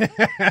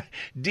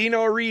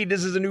Dino Reed,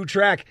 this is a new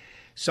track.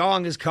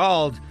 Song is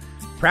called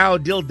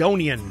Proud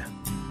Dildonian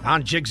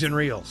on Jigs and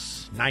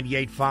Reels,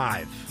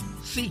 98.5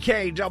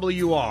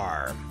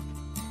 CKWR.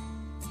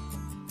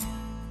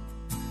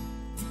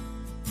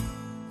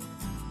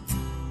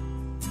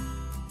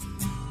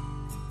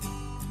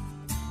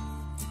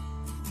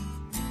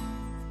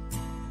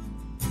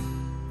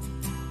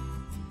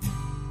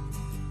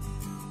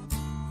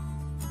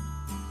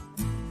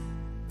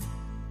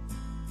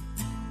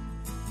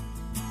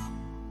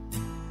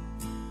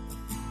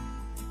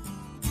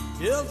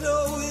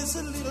 Dildo is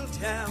a little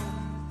town,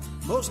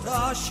 most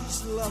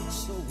she's loved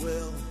so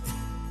well.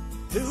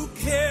 Who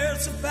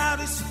cares about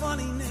his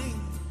funny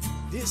name?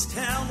 This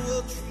town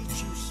will treat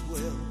you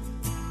swell.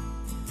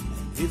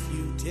 And if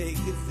you take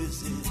a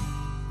visit,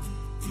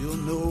 you'll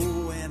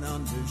know and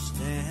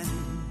understand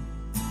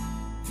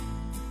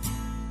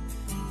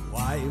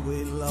why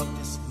we love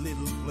this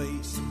little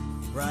place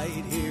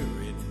right here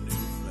in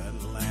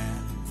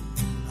Newfoundland.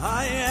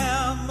 I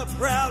am a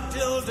proud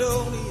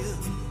Dildonian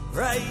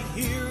right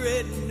here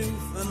in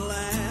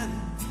Newfoundland.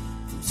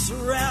 I'm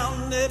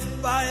surrounded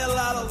by a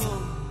lot of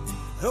them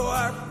who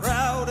are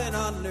proud and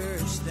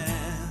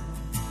understand.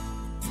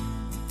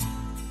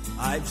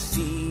 I've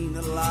seen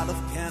a lot of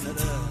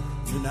Canada,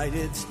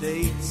 United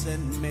States,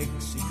 and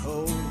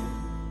Mexico,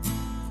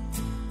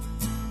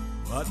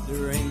 but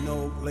there ain't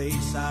no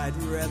place I'd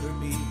rather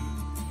be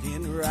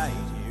than right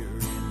here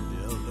in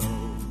Dildo.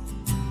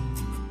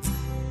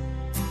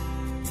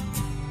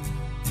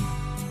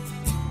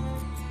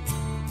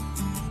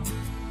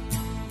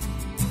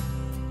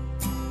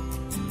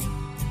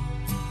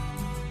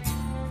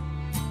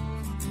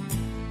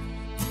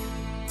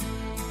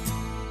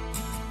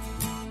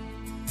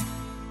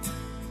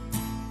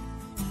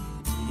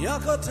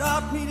 Uncle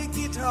taught me the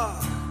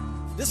guitar,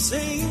 to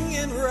sing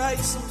and write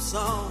some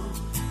songs.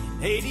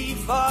 In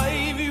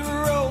 85 he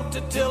wrote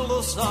the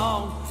Dildo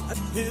song, a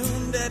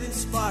tune that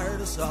inspired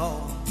us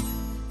all.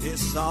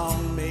 This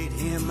song made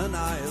him an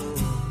idol,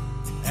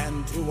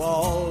 and to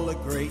all a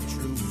great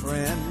true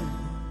friend.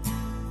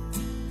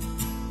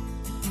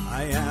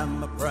 I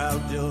am a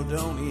proud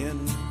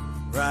Dildonian,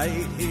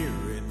 right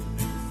here in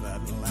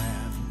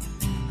Newfoundland.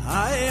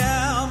 I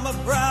am a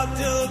proud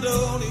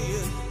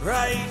Dildonian,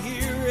 right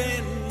here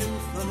in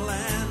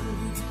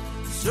Newfoundland.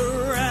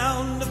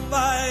 Surrounded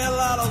by a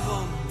lot of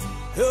them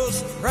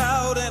who's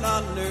proud and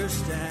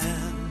understands.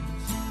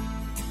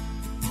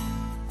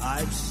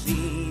 I've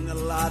seen a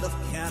lot of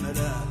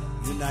Canada,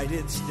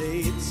 United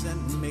States,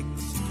 and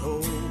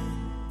Mexico.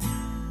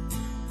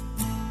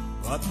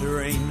 But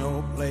there ain't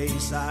no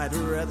place I'd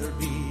rather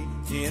be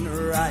than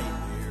right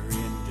here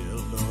in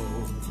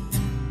Dildo.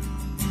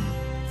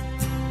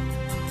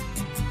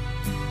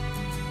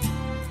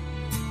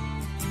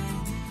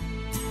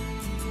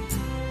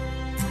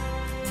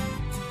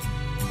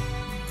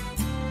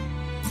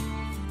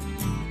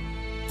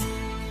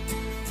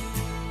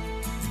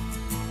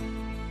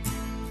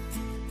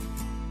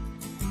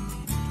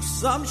 To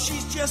some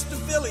she's just a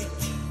village,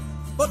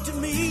 but to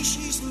me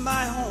she's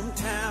my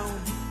hometown.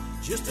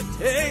 Just to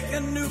take a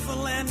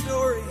Newfoundland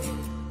dory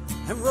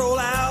and roll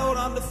out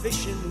on the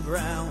fishing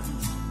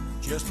grounds.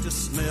 Just to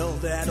smell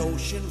that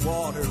ocean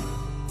water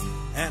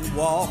and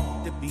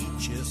walk the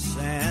beach's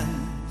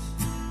sands.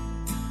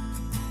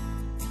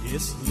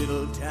 This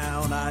little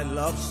town I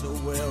love so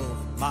well,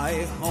 my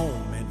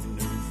home in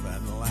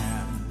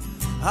Newfoundland.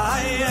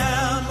 I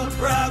am a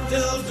proud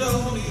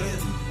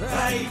Dildonian,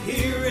 right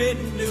here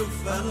in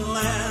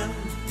Newfoundland.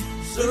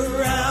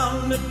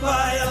 Surrounded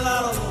by a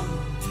lot of them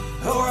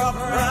who are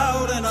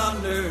proud and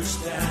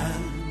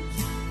understand.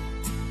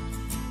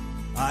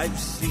 I've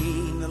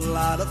seen a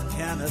lot of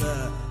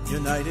Canada,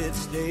 United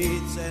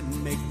States,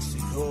 and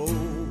Mexico.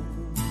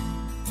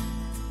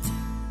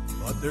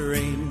 But there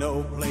ain't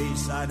no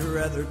place I'd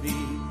rather be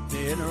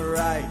than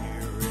right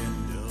here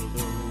in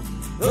Dildo.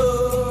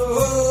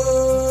 Oh,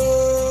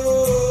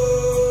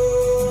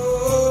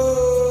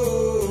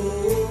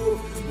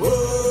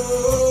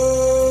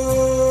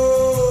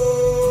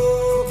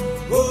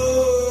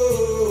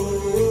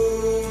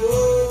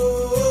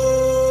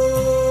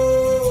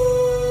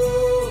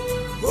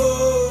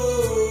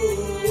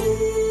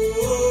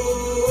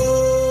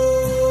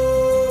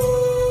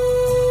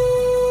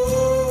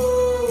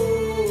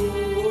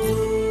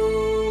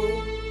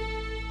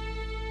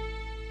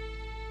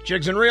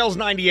 Jigs and Reels,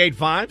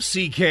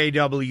 98.5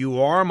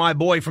 CKWR. My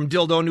boy from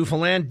Dildo,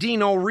 Newfoundland,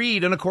 Dino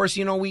Reed. And, of course,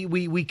 you know,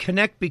 we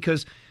connect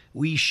because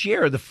we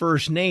share the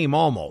first name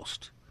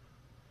almost.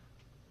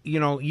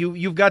 You know,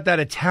 you've got that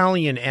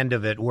Italian end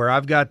of it where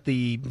I've got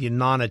the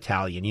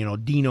non-Italian, you know,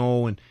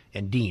 Dino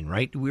and Dean,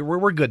 right?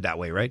 We're good that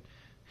way, right?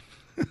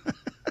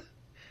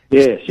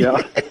 Yes,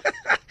 yeah.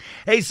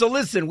 Hey, so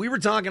listen, we were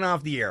talking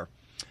off the air.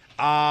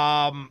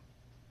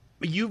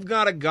 You've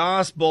got a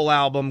gospel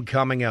album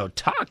coming out.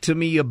 Talk to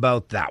me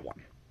about that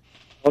one.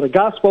 Well, the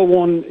gospel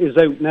one is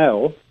out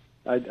now.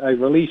 I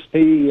released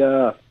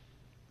the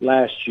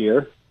last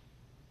year,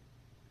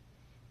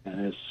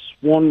 and it's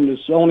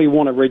only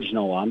one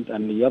original one,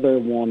 and the other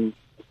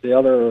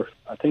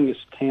I think it's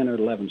 10 or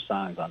 11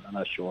 songs. I'm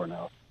not sure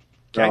now.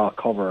 They all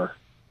cover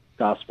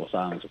gospel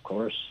songs, of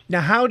course.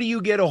 Now, how do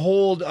you get a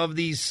hold of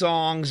these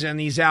songs and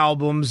these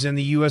albums and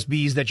the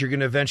USBs that you're going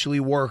to eventually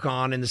work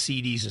on and the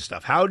CDs and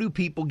stuff? How do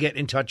people get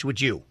in touch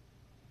with you?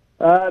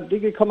 You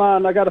can come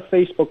on. I got a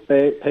Facebook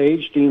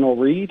page, Dino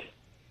Reed.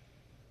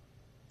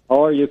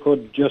 Or you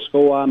could just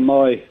go on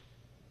my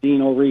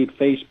Dino Reed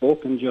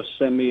Facebook and just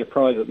send me a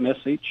private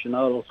message.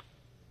 And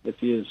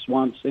if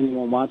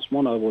anyone wants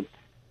one, I would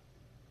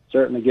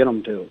certainly get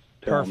them to.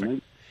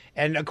 Perfect.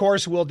 And, of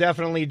course, we'll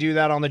definitely do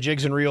that on the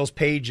Jigs and Reels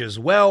page as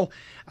well.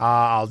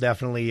 I'll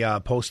definitely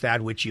post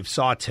that, which you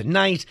saw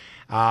tonight.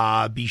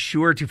 Be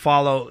sure to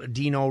follow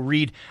Dino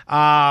Reed.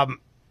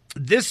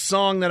 This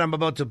song that I'm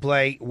about to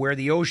play, Where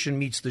the Ocean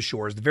Meets the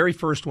Shore, is the very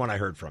first one I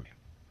heard from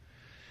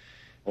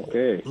you.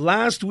 Okay.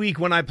 Last week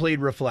when I played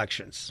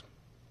Reflections,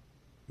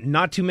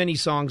 not too many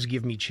songs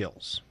give me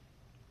chills.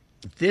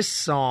 This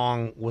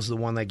song was the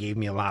one that gave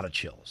me a lot of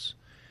chills.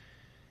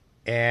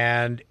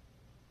 And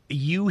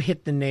you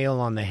hit the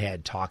nail on the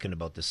head talking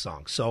about this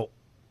song. So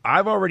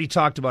I've already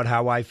talked about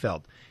how I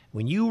felt.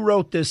 When you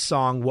wrote this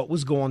song, what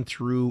was going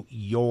through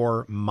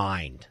your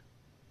mind?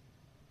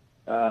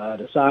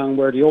 The song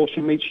Where the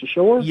Ocean Meets the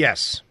Shore?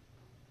 Yes.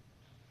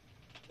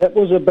 It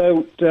was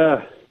about,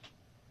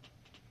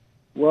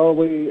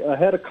 I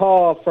had a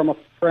call from a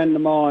friend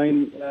of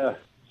mine.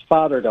 His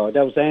father died.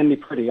 That was Andy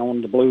Pretty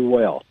on the Blue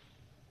Whale.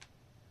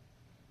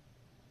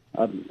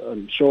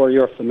 I'm sure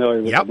you're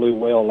familiar with the Blue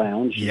Whale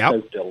Lounge in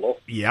South Dildo.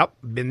 Yep,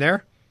 been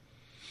there.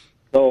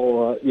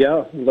 So,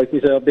 like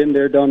we said, I've been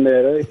there, done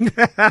that,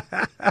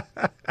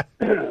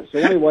 eh? So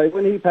anyway,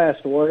 when he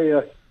passed away,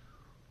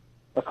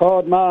 I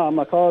called Mom,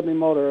 I called my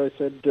mother, I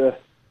said,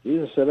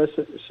 Jesus said, I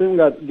soon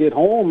got to get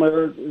home,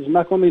 there's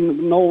not going to be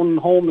no one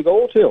home to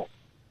go to,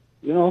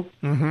 you know?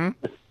 Mm-hmm.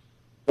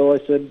 So I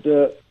said,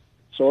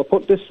 so I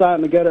put this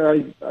song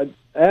together.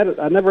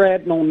 I never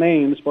added no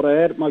names, but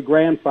I added my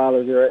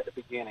grandfather there at the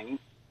beginning.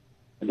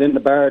 And then the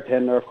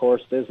bartender, of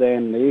course, is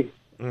Andy.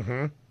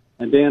 Mm-hmm.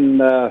 And then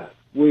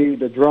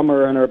the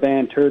drummer in our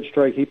band, Third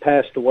Strike, he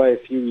passed away a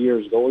few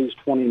years ago. He's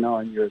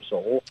 29 years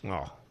old.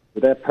 Oh.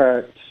 But that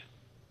part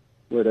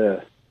with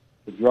the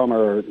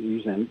drummer,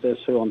 he's in this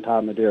who on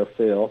top of dear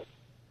Phil.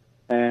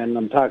 And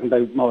I'm talking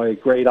about my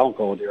great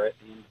uncle there at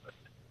the end.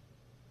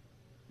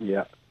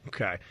 Yeah.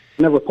 Okay.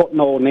 Never put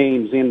no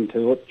names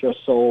into it,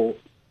 just so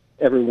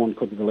everyone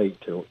could relate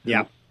to it.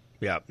 Yeah.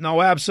 Yeah.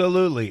 No,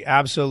 absolutely.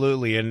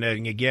 Absolutely. And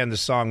again, the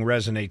song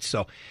resonates.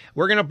 So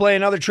we're going to play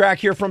another track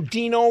here from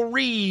Dino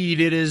Reed.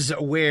 It is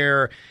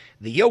Where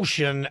the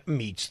Ocean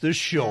Meets the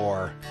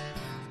Shore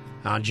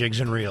on Jigs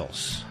and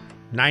Reels.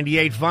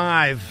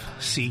 98.5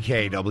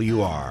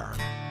 CKWR.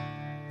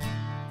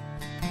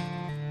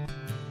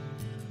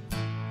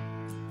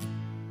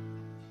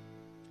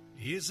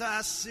 As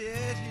I sit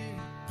here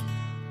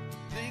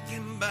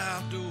thinking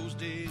about those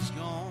days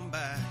gone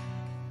by,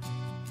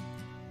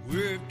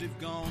 where they've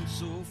gone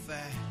so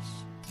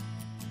fast,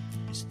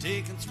 it's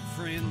taken some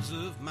friends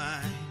of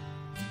mine.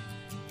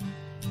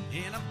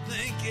 And I'm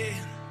thinking,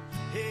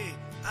 hey,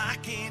 I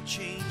can't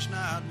change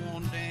not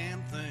one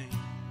damn thing.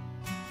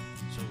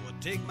 So I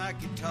take my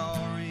guitar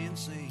and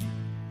sing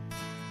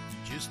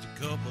just a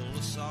couple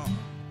of songs.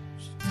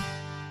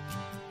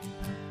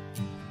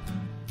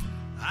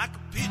 I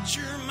could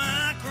picture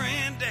my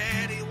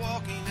granddaddy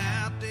walking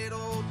out that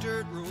old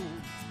dirt road.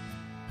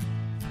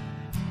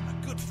 A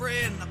good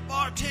friend, a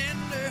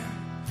bartender,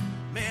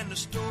 man, the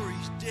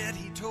stories that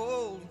he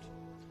told.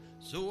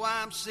 So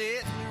I'm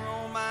sitting here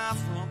on my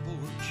front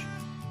porch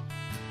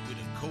with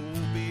a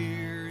cold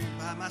beer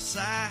by my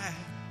side,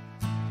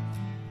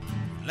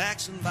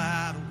 relaxing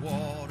by the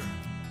water,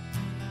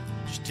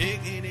 just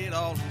taking it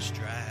all in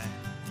stride.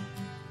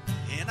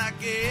 And I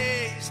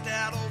gazed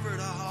out over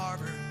the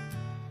harbor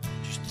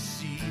just to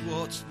see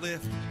what's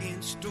left in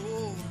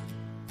store.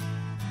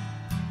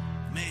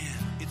 Man,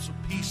 it's so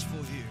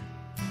peaceful here,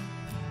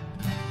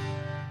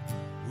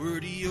 where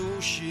the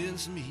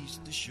oceans meets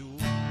the shore.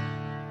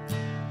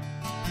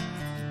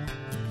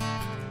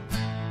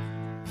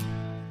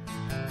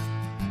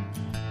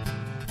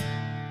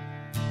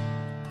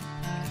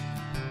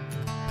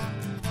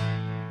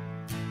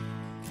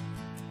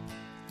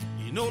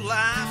 You know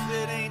life,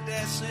 it ain't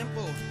that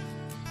simple.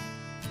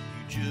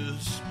 You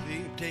just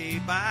live day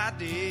by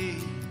day.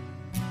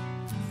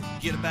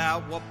 Forget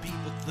about what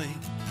people think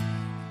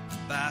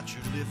about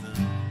your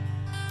living.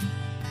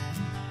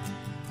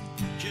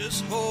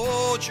 Just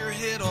hold your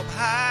head up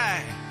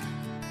high.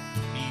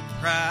 Be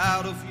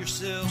proud of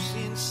yourselves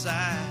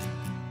inside.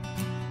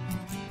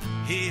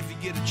 Hey, if you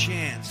get a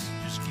chance,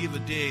 just give a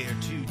day or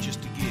two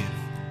just to give.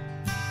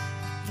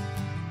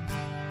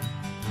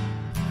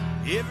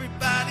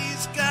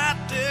 Everybody's got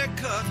their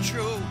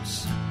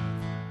cutthroats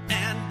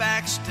and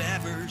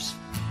backstabbers.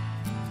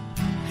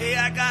 Hey,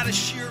 I gotta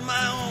share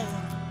my own,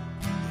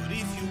 but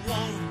if you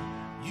want them,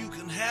 you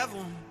can have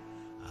them.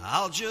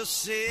 I'll just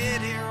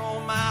sit here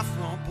on my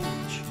front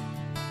porch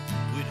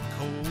with a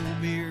cold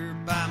beer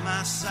by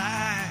my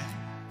side,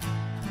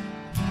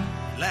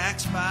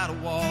 relax by the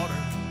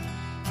water,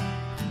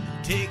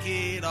 take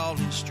it all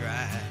in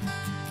stride.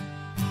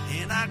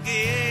 And I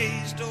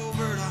gazed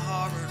over the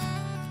harbor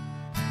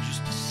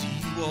just to see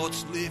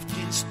what's left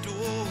in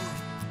store.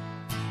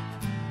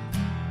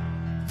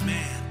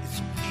 Man,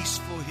 it's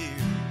peaceful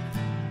here,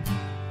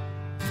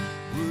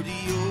 where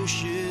the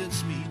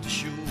oceans meet the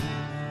shore.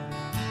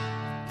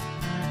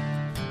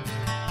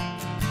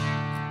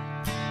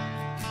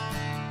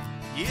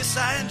 Yes,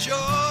 I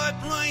enjoy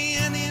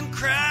playing in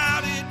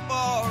crowded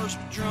bars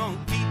with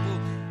drunk people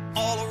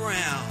all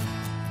around.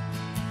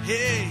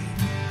 Hey,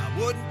 I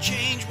wouldn't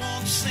change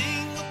one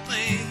single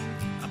thing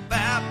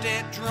about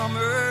that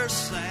drummer's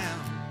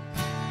sound.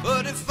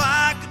 But if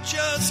I could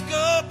just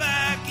go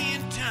back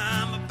in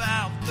time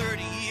about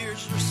 30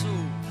 years or so,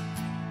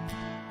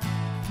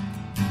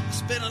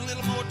 spend a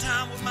little more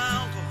time with my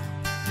uncle,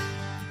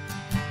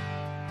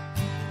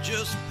 and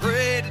just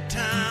pray the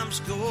times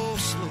go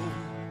slow.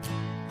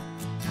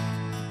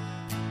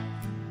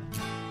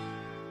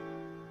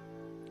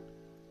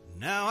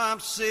 Now I'm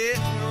sitting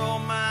here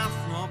on my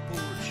front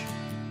porch,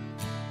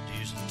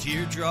 there's a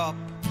teardrop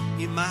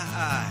in my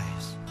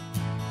eyes.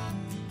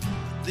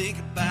 I think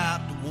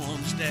about the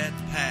ones that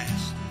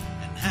passed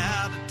and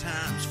how the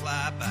times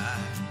fly by.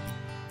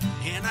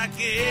 And I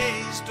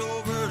gazed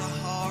over the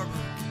harbor.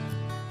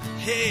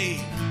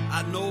 Hey,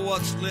 I know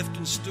what's left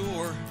in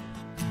store.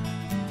 So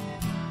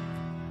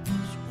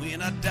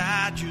when I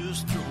die,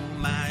 just throw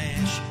my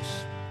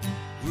ashes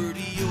where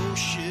the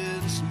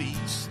oceans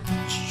meets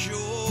the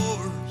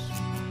shores.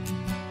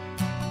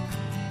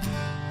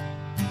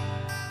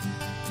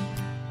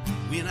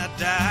 When I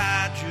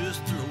die,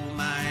 just throw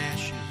my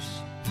ashes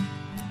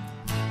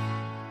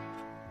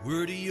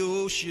where the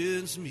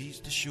oceans meets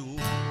the shore.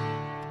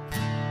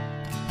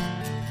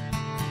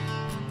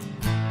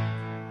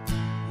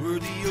 Where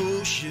the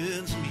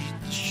oceans meet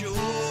the shores.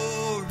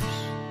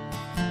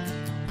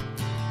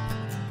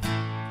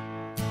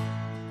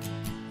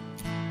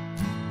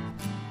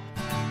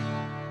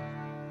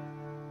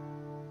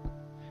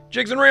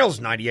 Jigs and Reels,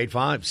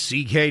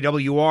 98.5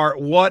 CKWR.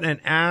 What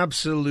an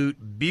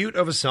absolute beaut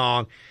of a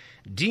song.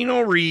 Dino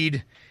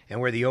Reed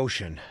and Where the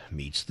Ocean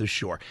Meets the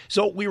Shore.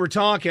 So we were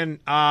talking,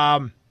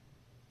 not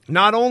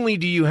only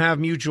do you have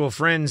mutual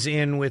friends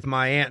in with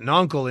my aunt and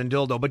uncle in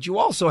Dildo, but you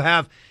also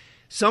have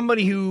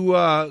somebody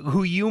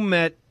who you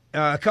met,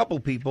 a couple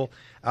people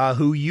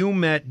who you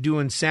met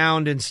doing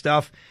sound and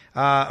stuff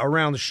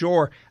around the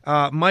shore,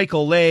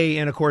 Michael Lay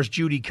and, of course,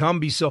 Judy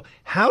Cumby. So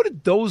how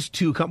did those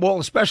two come? Well,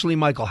 especially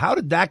Michael. How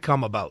did that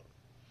come about?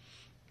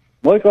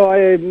 Michael,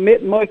 I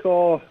met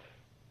Michael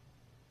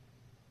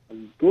a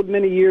good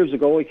many years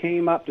ago. He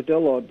came up to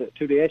Dillo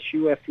to the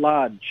SUF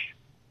Lodge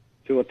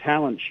to a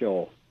talent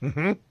show,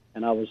 and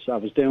I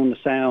was doing the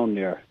sound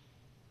there.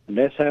 And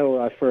that's how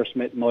I first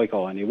met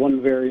Michael, and he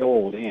wasn't very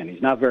old then.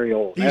 He's not very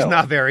old now. He's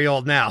not very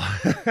old now.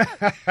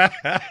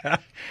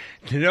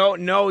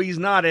 No, he's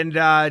not.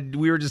 And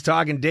we were just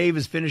talking, Dave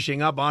is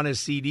finishing up on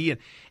his CD,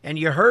 and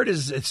you heard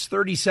his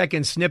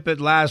 30-second snippet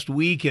last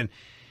week, and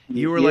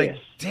you were like,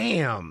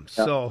 damn.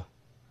 Yeah. So,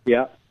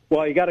 yeah.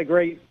 Well, you got a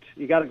great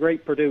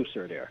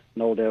producer there,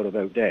 no doubt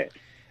about that.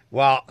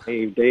 Well,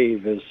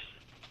 Dave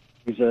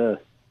he's a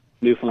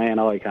Newfoundland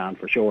icon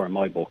for sure in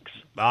my books.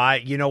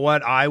 You know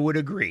what? I would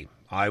agree.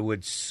 I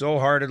would so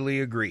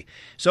heartedly agree.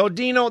 So,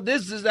 Dino,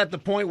 this is at the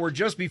point where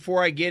just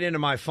before I get into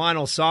my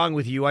final song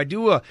with you, I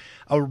do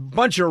a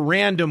bunch of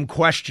random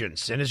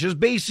questions, and it's just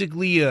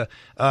basically a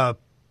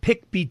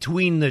pick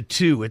between the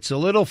two. It's a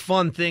little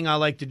fun thing I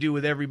like to do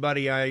with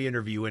everybody I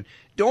interview, and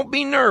don't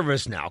be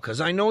nervous now, because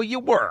I know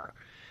you were,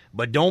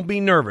 but don't be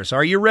nervous.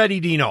 Are you ready,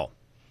 Dino?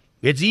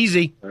 It's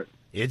easy.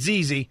 It's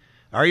easy.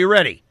 Are you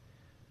ready?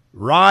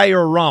 Rye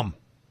or rum?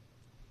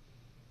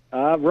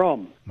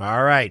 Rum.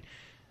 All right.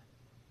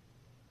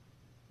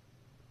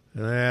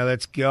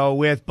 Let's go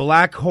with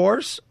Black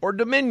Horse or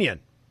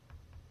Dominion.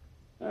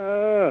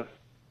 I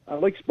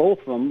like both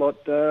of them,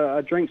 but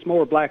I drinks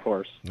more Black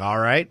Horse. All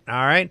right.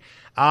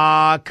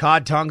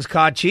 Cod tongues,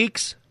 cod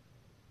cheeks?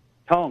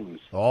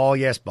 Tongues. Oh,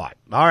 yes, bud.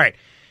 All right.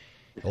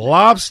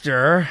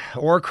 Lobster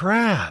or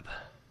crab?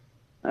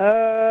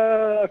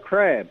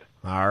 Crab.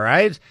 All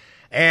right.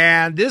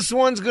 And this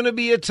one's going to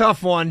be a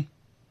tough one.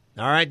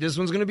 All right, this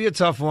one's going to be a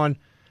tough one.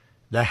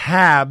 The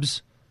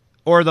Habs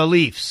or the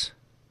Leafs?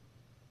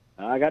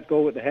 I got to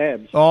go with the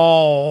Habs.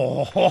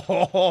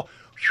 Oh,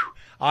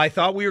 I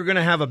thought we were going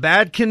to have a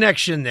bad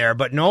connection there,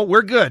 but no,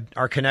 we're good.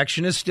 Our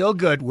connection is still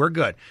good. We're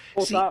good.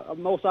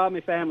 Most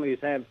Army families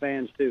have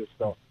fans too.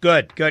 So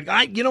good.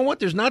 You know what?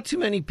 There's not too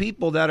many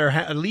people that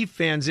are Leaf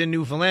fans in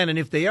Newfoundland, and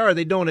if they are,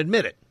 they don't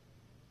admit it.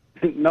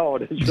 No,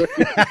 it is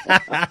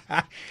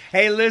right.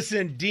 Hey,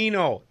 listen,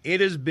 Dino,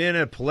 it has been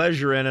a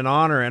pleasure and an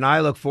honor, and I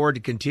look forward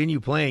to continue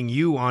playing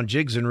you on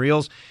Jigs and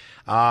Reels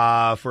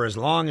for as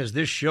long as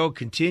this show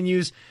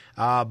continues.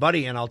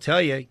 Buddy, and I'll tell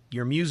you,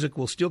 your music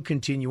will still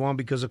continue on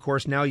because, of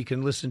course, now you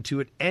can listen to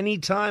it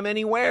anytime,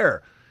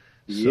 anywhere.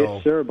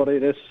 Yes, sir, buddy.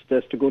 That's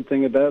the good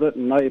thing about it,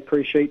 and I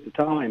appreciate the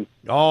time.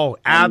 Oh,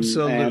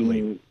 absolutely.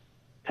 And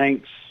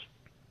thanks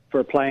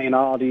for playing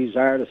all these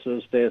artists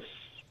that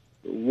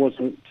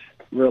wasn't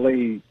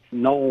really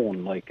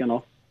known,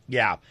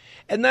 Yeah,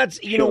 and that's,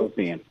 you know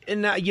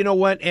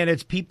what, and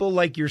it's people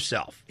like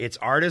yourself. It's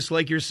artists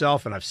like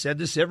yourself, and I've said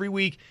this every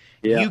week.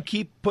 Yeah. You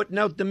keep putting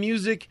out the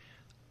music,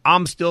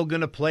 I'm still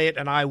going to play it,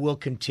 and I will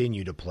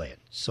continue to play it.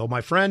 So, my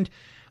friend,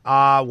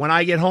 when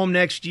I get home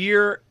next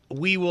year,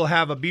 we will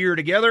have a beer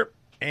together,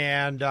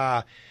 and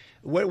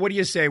what do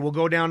you say? We'll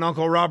go down to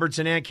Uncle Robert's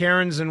and Aunt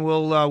Karen's, and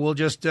we'll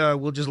just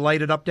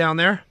light it up down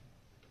there.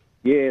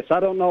 Yes, I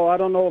don't know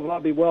if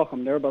I'll be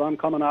welcome there, but I'm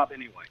coming up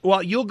anyway.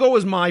 Well, you'll go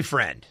as my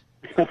friend.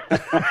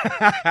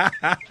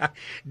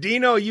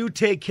 Dino, you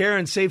take care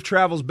and safe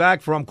travels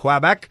back from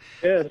Quebec.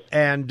 Yes.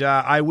 And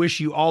I wish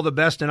you all the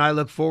best, and I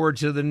look forward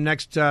to the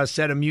next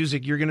set of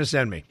music you're going to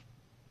send me.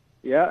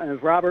 Yeah, and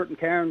if Robert and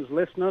Karen's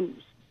listening,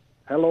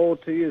 hello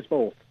to you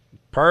both.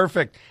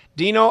 Perfect.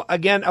 Dino,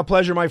 again, a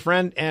pleasure, my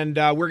friend, and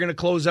we're going to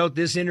close out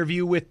this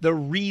interview with The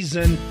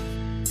Reason,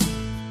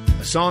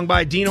 a song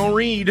by Dino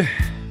Reed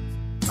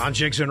on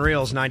Jigs and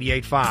Reels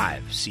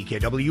 98.5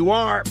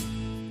 CKWR.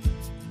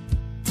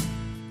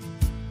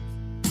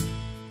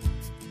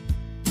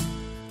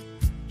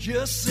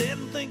 Just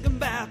sitting thinking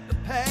about the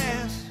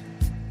past.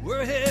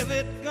 Where have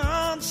it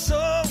gone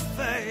so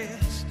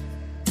fast?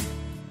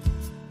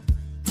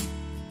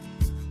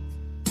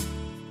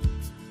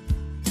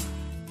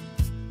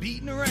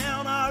 Beating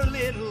around our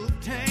little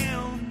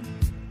town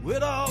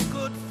with all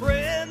good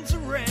friends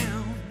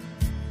around.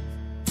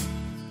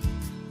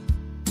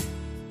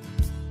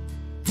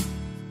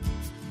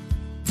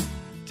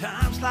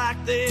 Times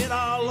like that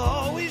I'll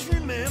always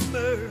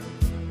remember.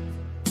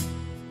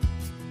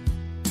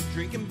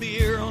 Drinking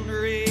beer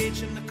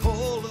underage in the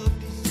cold of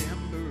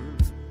December.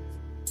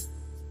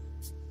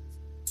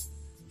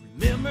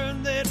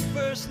 Remembering that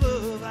first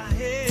love I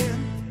had.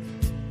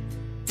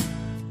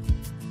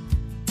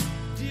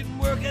 Didn't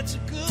work out so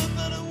good,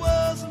 but it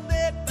wasn't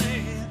that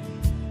bad.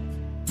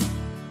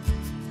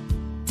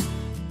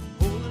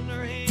 Holding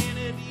her hand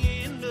at the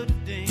end of the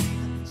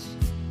dance.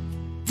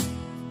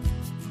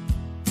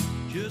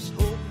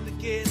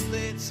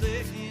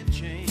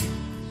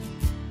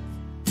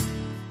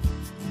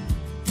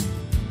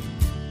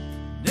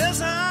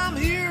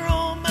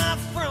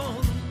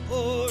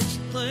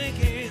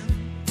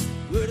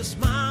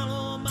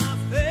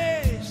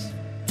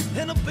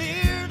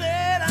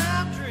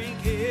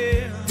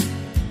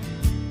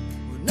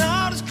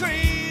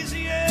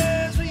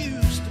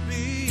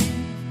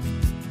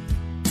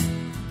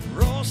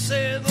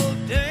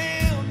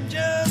 down,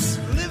 just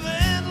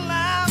living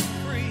life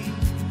free.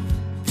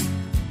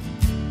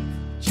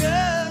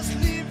 Just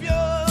live your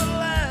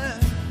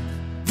life,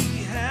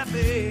 be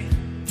happy.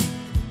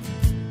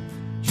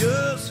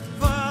 Just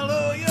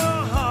follow your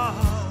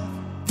heart.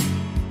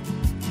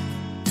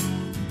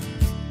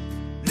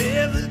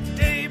 Live it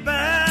day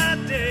by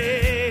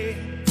day.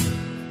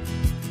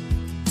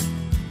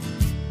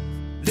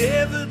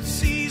 Live it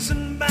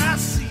season by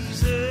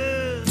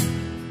season.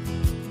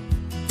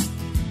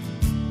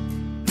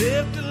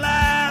 Live the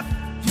life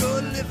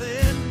you're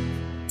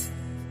living.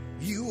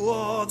 You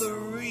are the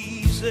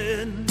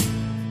reason.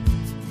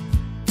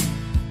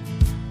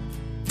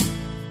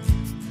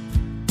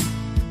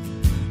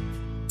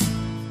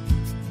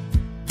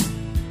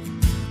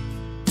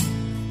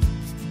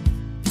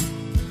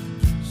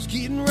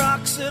 Skiing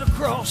rocks set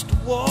across the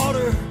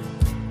water,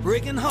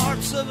 breaking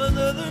hearts of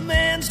another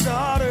man's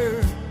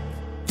daughter.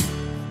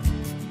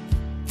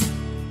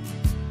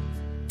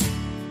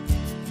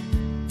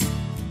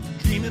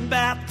 Dreaming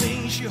about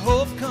things you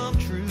hope come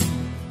true.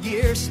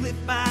 Years slip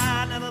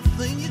by, not a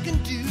thing you can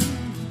do.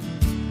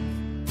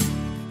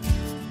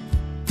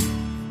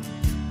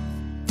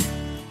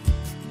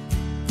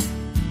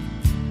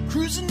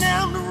 Cruising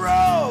down the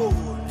road,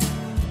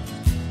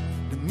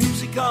 the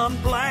music on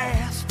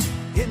blast,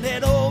 in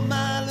that old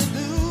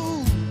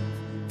Malibu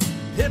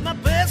that my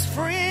best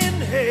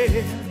friend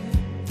had.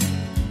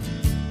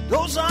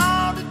 Those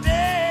are the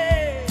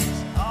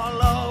days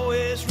I'll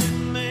always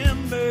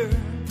remember.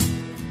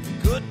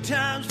 Good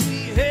times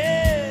we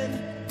had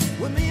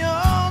when we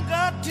all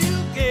got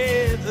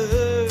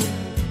together.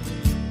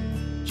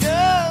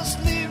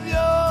 Just live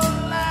your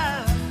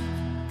life,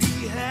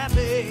 be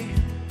happy.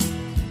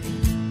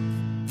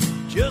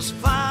 Just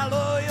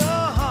follow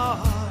your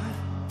heart.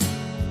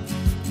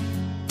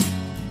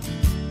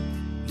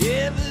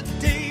 Live it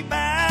day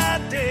by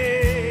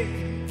day.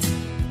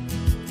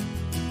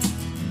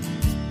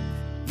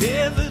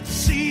 Live it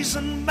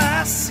season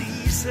by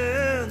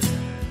season.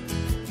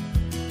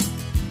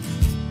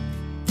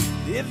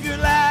 Live your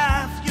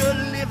life you're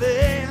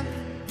living.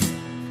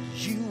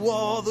 You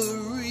are the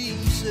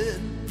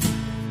reason.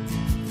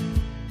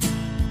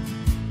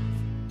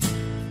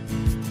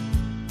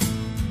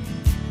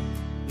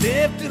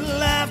 Live the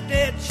life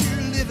that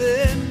you're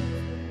living,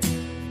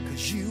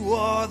 'cause you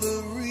are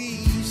the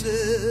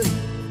reason.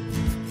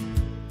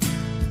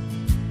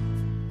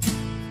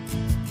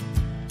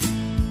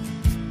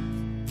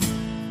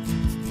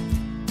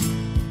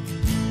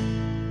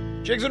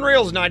 Jigs and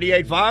Reels,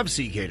 98.5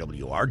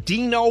 CKWR.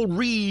 Dino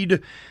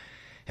Reed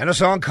and a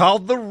song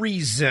called The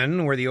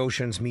Reason, where the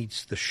oceans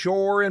meets the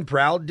shore in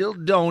proud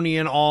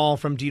Dildonian, all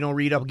from Dino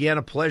Reed. Up again,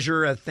 a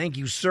pleasure. Thank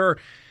you, sir,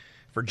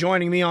 for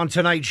joining me on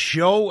tonight's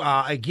show.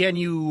 Again,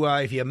 you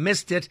if you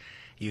missed it,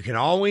 you can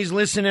always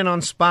listen in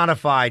on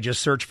Spotify.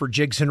 Just search for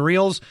Jigs and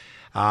Reels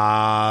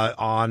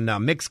on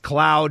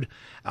Mixcloud,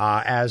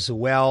 as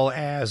well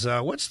as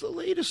what's the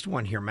latest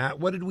one here, Matt?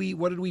 What did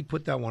we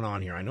put that one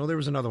on here? I know there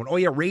was another one. Oh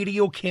yeah,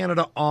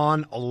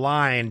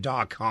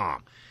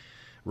 RadioCanadaOnline.com.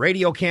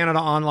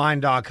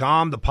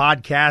 RadioCanadaOnline.com. The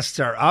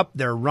podcasts are up.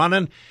 They're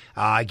running.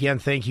 Again,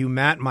 thank you,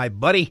 Matt, my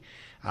buddy,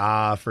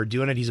 for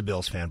doing it. He's a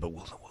Bills fan, but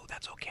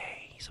that's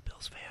okay. He's a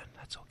Bills fan.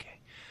 That's okay.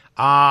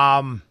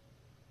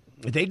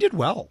 They did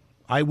well.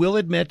 I will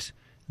admit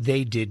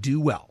they did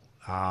do well.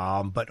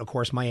 But, of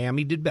course,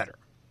 Miami did better.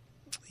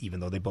 Even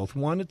though they both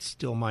won, it's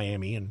still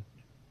Miami, and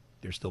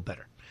they're still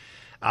better.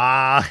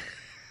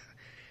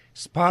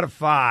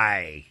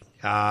 Spotify,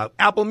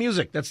 Apple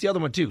Music, that's the other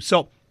one, too.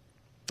 So,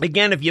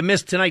 again, if you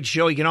missed tonight's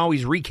show, you can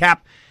always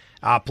recap.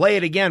 Play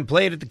it again.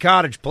 Play it at the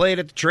cottage. Play it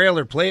at the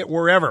trailer. Play it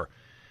wherever.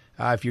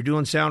 If you're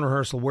doing sound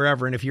rehearsal,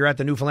 wherever. And if you're at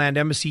the Newfoundland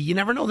Embassy, you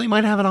never know. They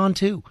might have it on,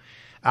 too.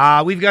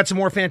 We've got some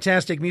more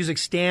fantastic music.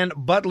 Stan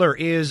Butler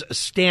is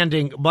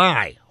standing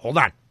by. Hold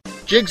on.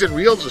 Jigs and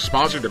Reels is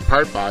sponsored in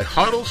part by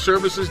Huddle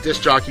Services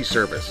Disc Jockey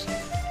Service,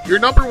 your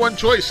number one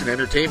choice in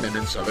entertainment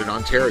in Southern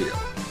Ontario.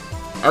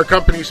 Our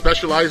company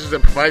specializes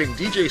in providing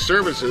DJ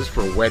services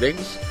for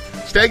weddings,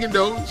 stag and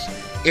does,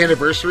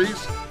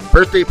 anniversaries,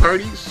 birthday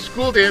parties,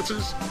 school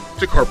dances,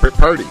 to corporate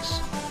parties.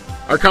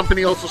 Our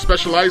company also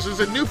specializes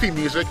in Newfie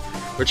music,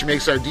 which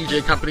makes our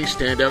DJ company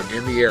stand out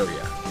in the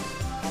area.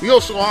 We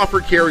also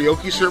offer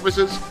karaoke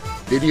services,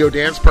 video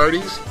dance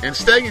parties, and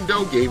stag and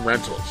doe game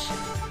rentals.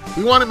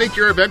 We want to make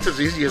your event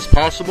as easy as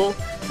possible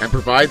and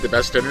provide the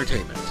best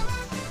entertainment.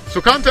 So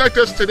contact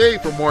us today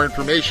for more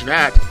information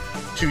at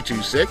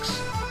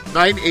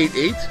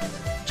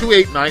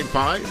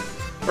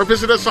 226-988-2895 or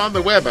visit us on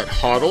the web at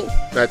HODDLE,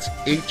 that's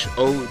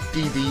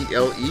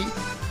HODDLE,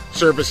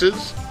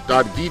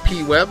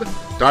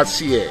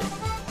 services.vpweb.ca.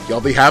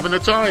 You'll be having a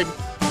time.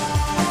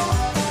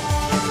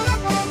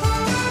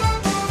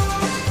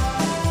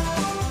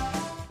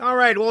 All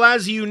right, well,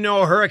 as you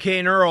know,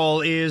 Hurricane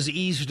Earl is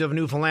east of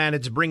Newfoundland.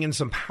 It's bringing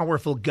some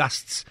powerful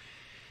gusts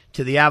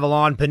to the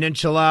Avalon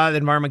Peninsula. The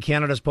Environment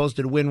Canada has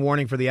posted a wind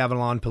warning for the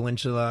Avalon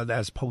Peninsula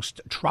as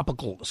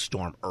post-tropical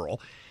storm Earl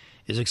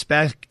is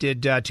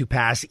expected to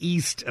pass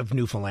east of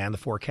Newfoundland. The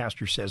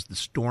forecaster says the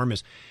storm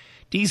is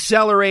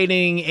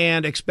decelerating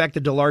and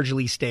expected to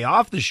largely stay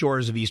off the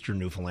shores of eastern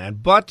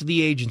Newfoundland, but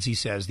the agency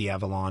says the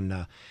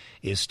Avalon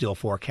is still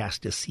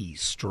forecast to see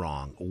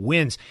strong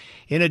winds.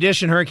 In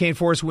addition,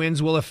 hurricane-force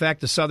winds will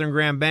affect the southern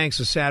Grand Banks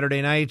of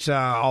Saturday night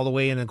all the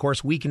way in, of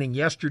course, weakening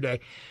yesterday.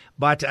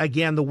 But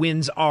again, the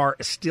winds are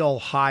still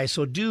high,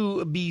 so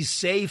do be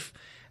safe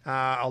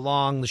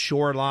along the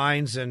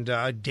shorelines. And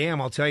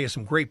I'll tell you,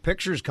 some great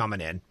pictures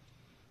coming in.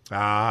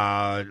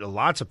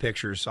 Lots of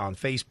pictures on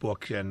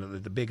Facebook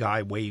and the big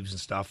high waves and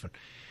stuff, and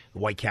the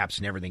white caps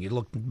and everything. It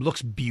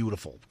looks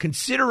beautiful.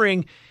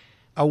 Considering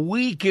a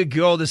week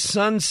ago the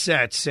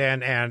sunsets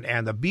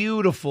and the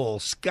beautiful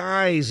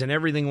skies and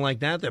everything like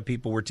that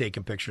people were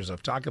taking pictures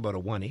of. Talk about a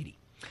 180.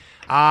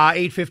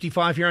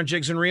 8:55 here on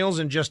Jigs and Reels,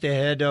 and just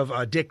ahead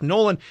of Dick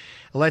Nolan.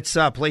 Let's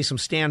play some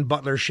Stan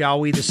Butler,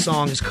 shall we? This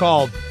song is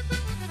called,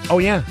 oh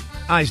yeah,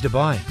 Eyes to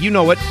Buy. You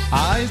know it.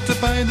 Eyes to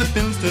buy the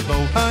bills to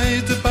blow,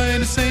 eyes to buy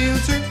the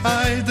sails,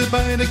 eyes to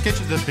buy the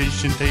catches the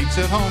fish and takes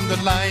it home to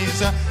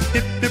Liza.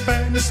 Hip hip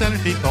and the Sally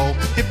people,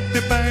 hip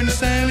hip and the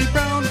Sally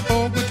Brown,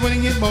 oh, we're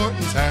twinning at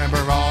Morton's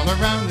Harbour all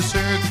around the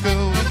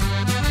circle.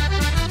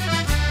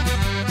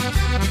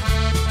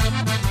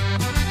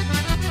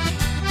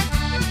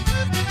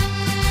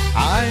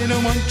 I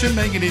don't want your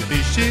maggoty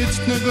fish, it's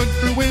no good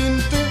for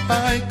winter.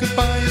 I could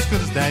buy as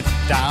good as that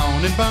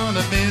down in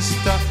Bonavista.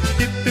 Vista.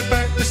 Hip hip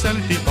at the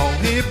Sally people,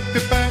 hip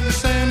hip at the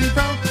Sally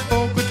Brown.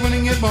 Folk are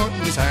twinning at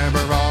Morton's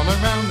Harbour all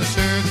around the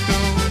circle.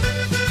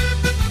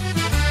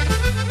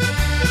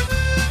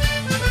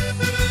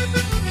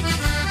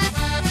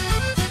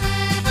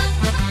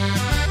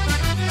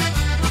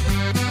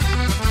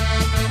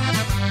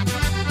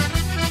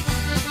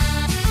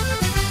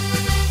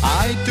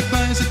 I took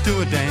Liza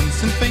to a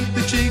dance and faint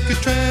that she could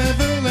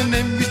travel, and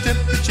every step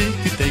that she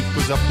could take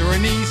was up to her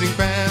knees in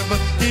gravel.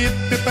 Hip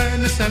hip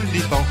and the Sally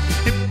Depot,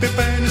 hip hip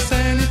and the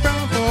Sally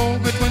Brown, oh,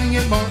 we're twinning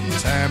at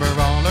Morton's Harbour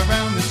all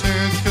around the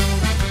circle.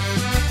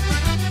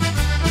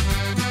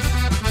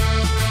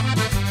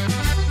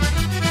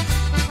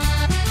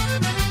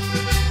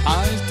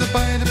 Eyes to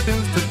buy the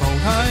bills to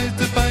boat, eyes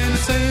to buy the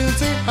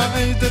sails,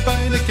 eyes to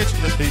buy the catch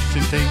the fish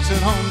and takes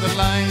it home to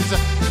Liza.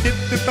 Hip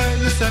hip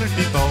and the Sally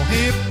Depot,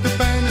 hip hip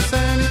and the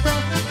Sally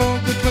Brown, oh,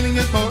 we're twinning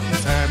at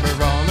Morton's Harbour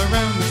all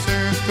around the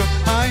circle.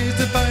 Eyes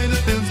to buy the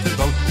bills to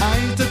boat,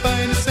 eyes to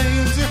buy the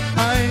sails,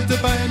 eyes to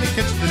buy the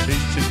catch the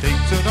fish and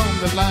takes it home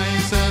to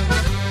Liza.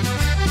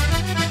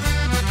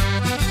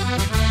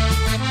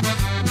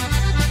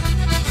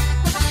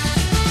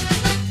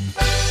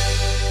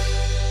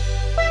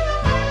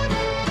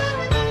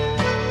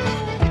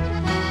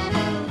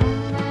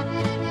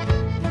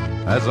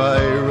 As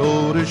I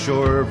rowed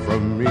ashore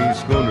from me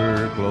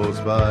schooner close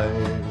by,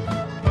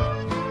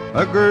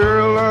 a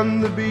girl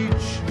on the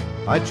beach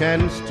I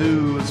chanced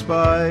to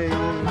espy.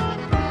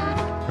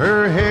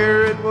 Her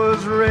hair it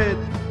was red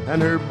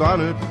and her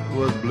bonnet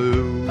was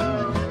blue,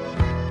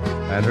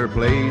 and her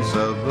place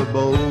of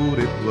abode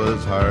it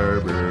was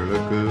Harbour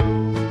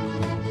Lacoo.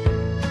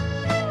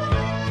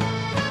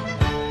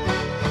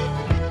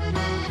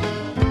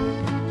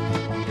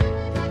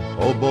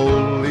 Oh,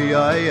 boldly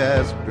I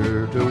asked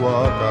her to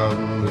walk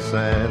on the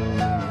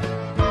sand.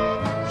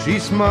 She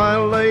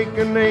smiled like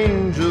an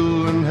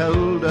angel and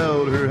held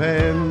out her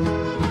hand,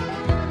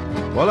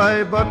 while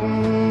I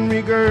buttoned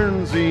me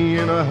Guernsey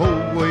and I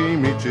hove away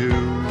me chew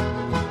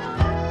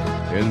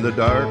in the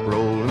dark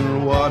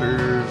rolling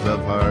waters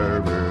of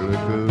Harbour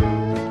Lacoo.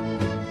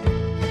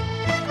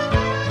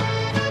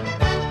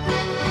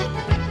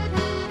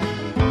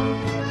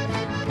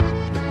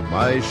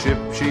 My ship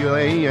she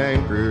lay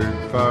anchored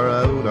far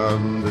out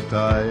on the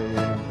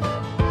tide,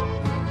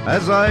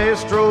 as I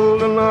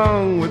strolled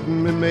along with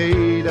me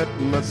maid at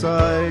my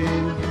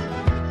side.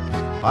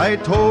 I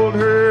told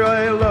her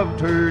I loved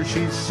her,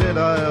 she said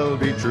I'll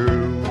be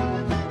true,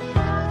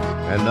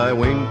 and I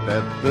winked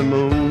at the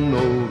moon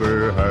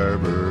over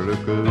Harbour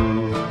Lacoo.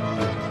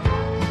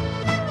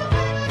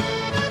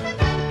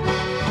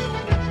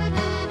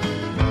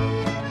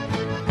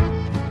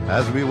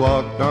 As we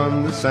walked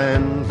on the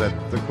sands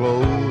at the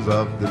close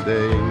of the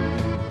day,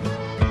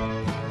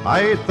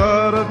 I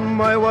thought of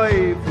my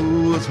wife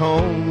who was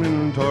home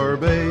in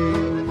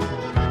Torbay.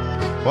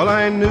 Well,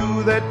 I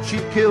knew that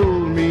she'd kill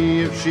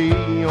me if she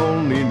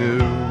only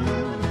knew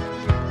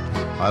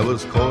I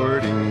was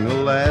courting a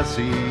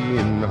lassie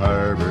in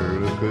Harbour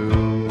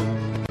Lacoo.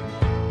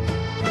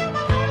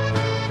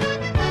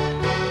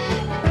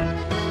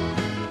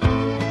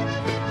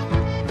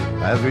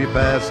 As we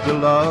passed a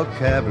log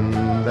cabin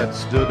that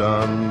stood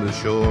on the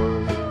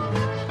shore,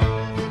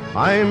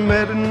 I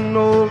met an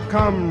old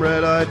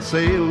comrade I'd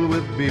sailed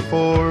with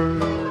before.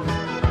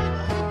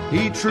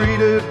 He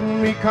treated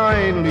me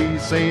kindly,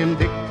 saying,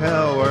 "Dick,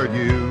 how are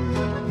you?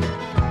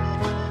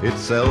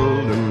 It's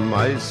seldom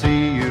I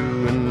see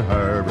you in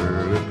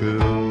Harbour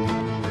Lacoo."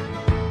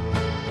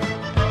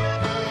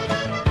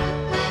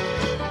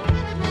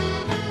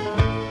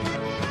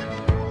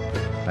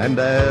 And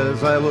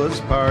as I was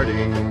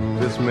parting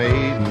this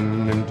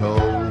maiden in tow,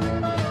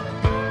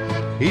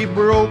 He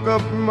broke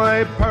up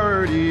my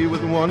party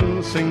with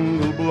one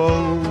single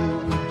blow,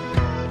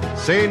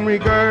 saying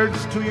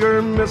regards to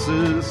your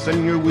missus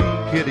and your wee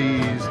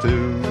kiddies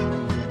too.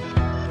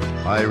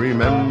 I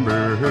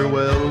remember her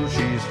well,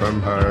 she's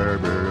from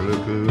Harbour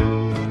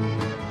Lagoon.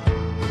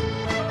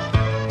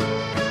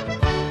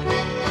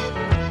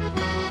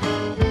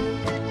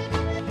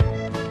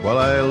 Well,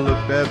 I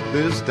looked at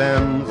this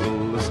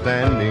damsel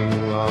standing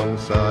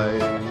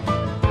alongside,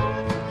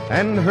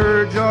 and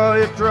her jaw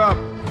it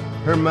dropped,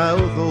 her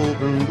mouth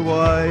opened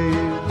wide,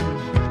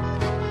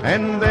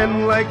 and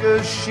then like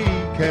a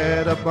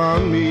she-cat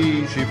upon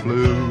me she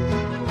flew,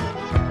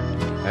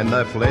 and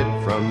I fled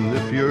from the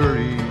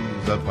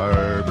furies of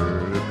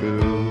Harbour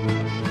Lagoon.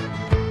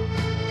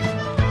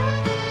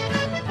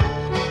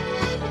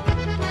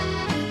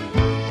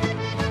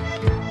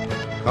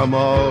 Come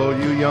all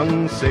you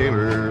young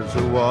sailors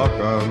who walk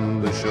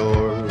on the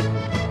shore,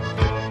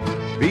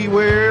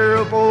 beware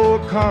of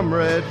old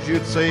comrades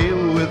you'd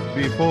sailed with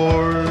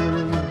before.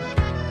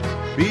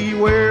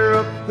 Beware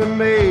of the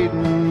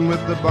maiden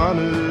with the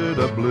bonnet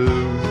of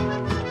blue,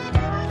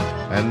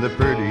 and the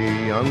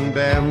pretty young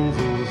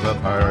damsels of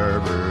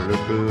Harbour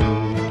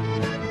Lagoon.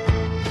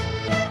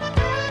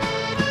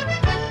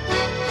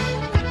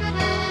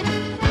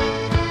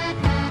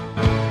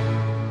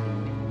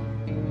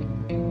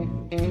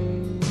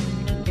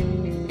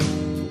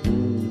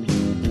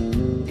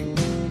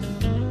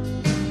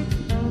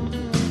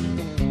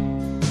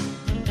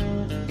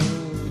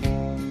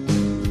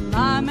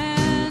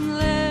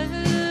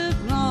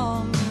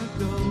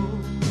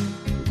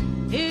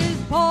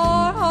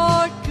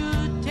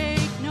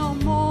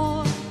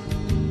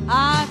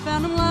 I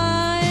found him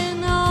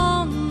lying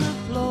on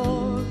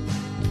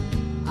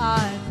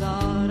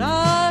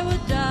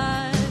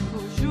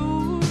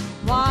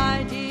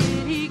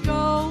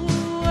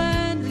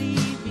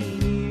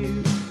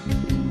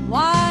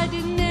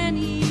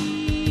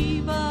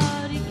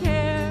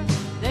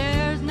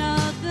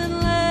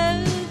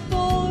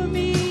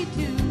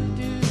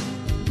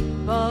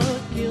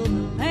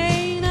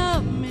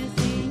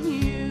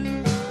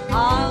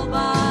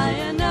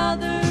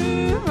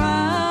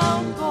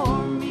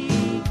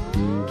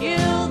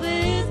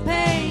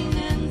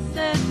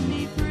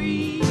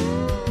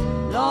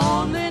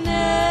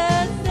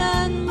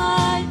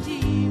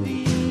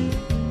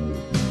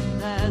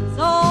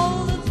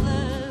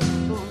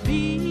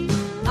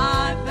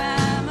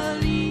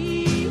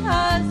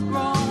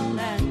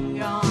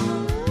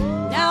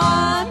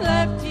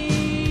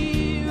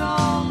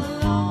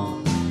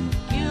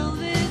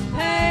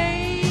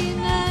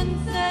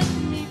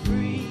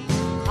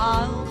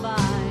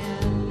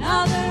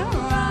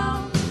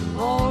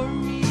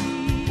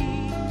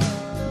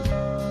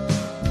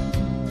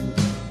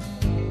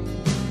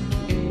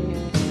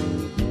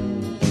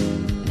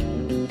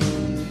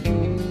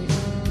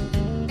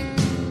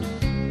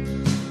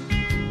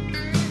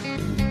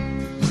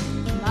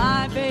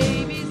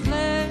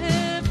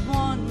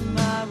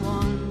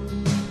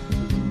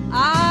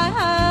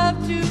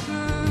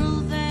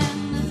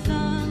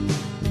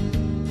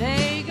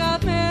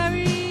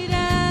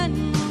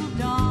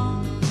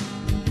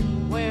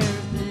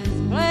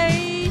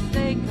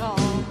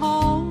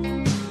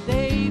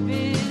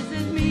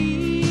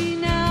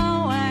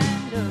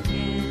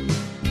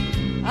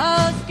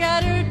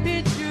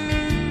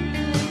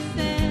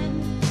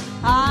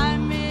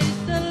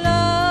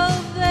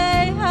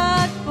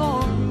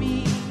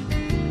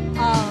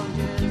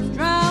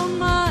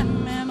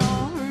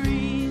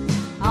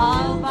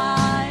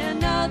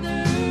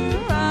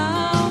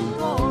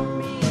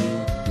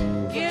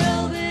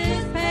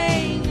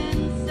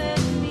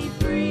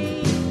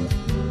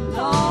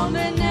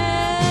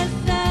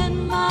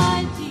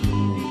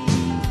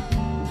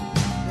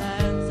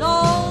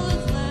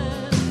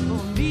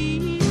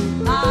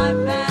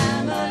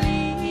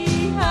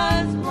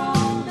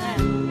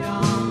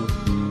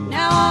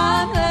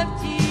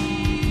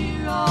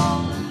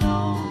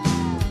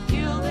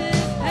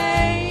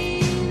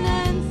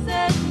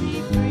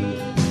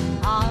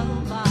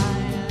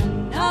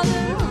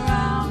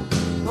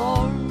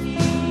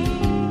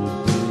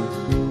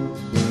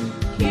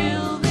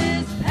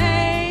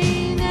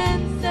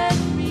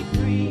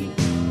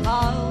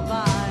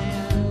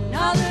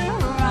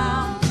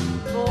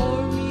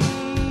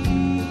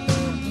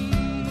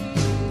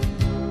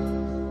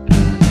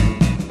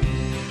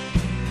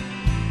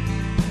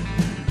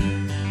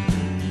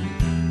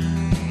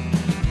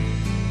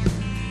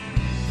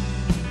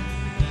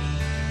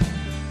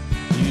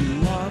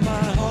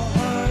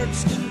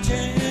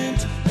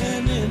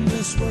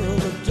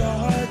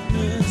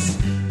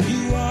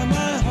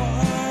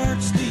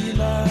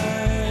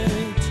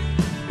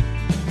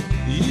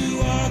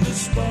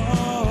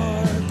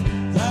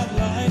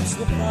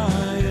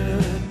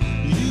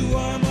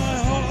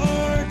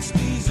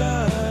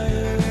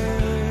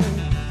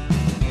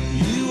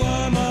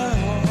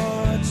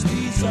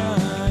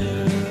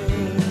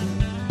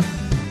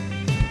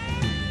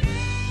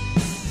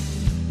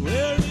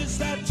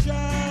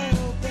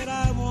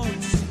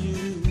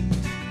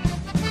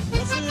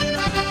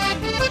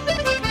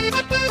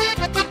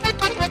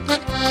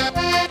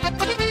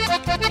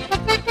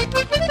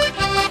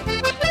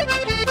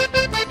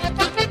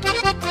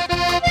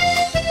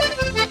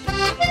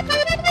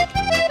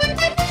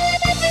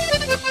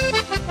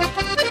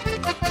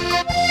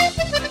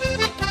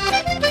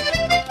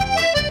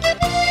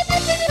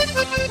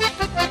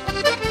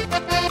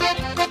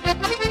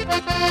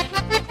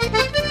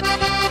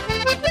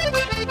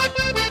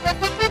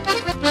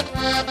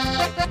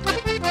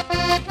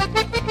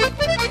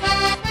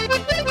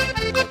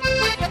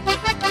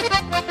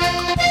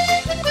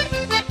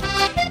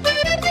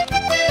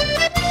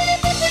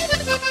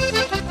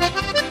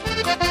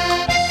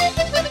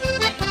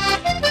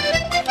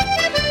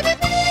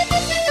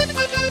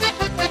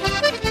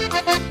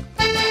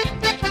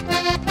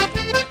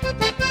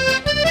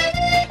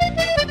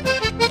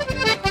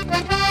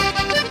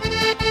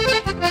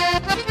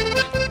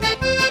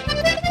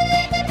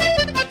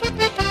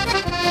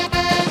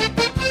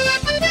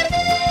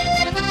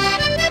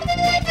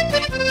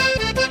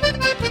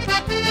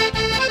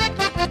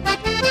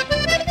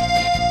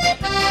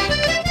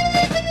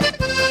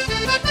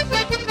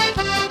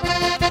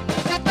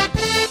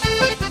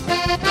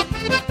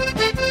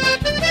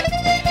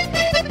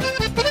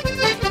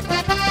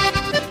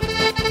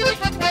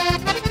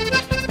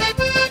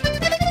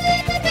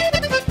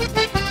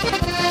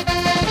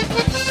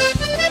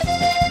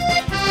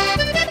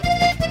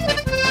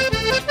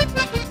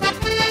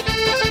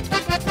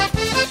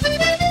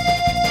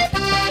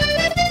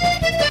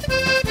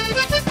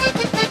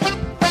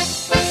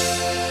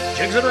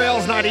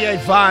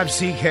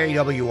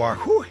CKWR.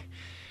 Whew,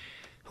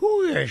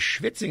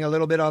 schwitzing a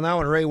little bit on that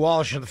one. Ray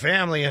Walsh and the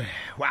family. And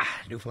wow,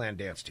 Newfoundland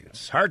dance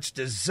tunes. Heart's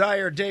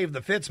Desire, Dave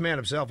the Fitz man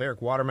himself,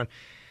 Eric Waterman,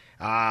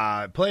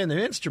 playing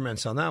the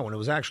instruments on that one. It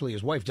was actually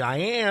his wife,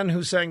 Diane,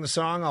 who sang the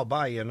song, I'll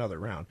Buy You Another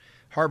Round.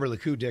 Harbor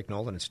LeCoux, Dick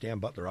Nolan, and Stan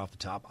Butler off the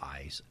top.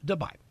 Eyes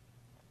Dubai.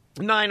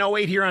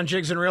 9:08 here on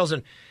Jigs and Reels.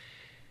 And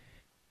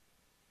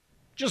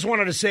just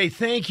wanted to say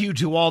thank you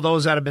to all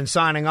those that have been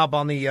signing up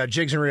on the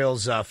Jigs and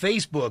Reels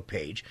Facebook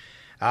page.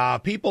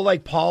 People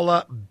like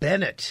Paula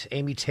Bennett,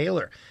 Amy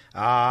Taylor,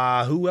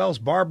 who else?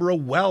 Barbara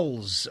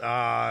Wells,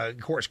 of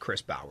course,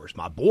 Chris Bowers,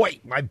 my boy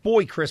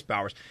Chris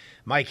Bowers,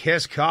 Mike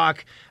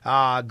Hiscock,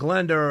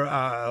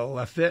 Glenda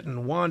Lafitte,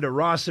 and Wanda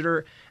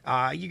Rossiter.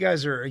 You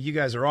guys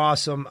are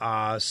awesome.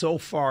 So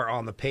far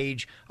on the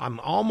page, I'm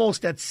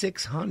almost at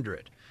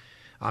 600.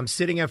 I'm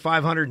sitting at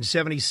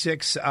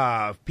 576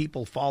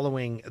 people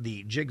following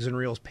the Jigs and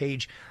Reels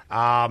page.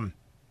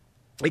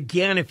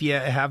 Again, if you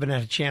haven't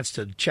had a chance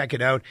to check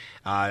it out,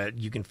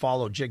 you can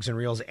follow Jigs and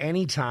Reels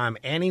anytime,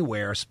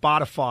 anywhere,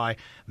 Spotify,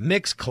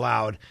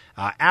 Mixcloud,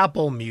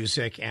 Apple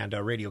Music, and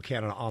Radio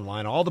Canada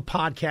Online, all the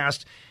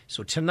podcasts.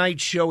 So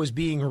tonight's show is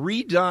being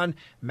redone.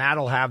 Matt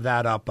will have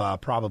that up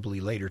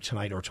probably later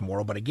tonight or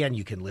tomorrow. But again,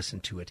 you can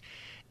listen to it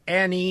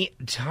any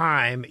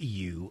time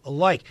you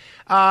like.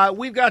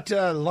 We've got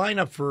a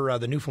lineup for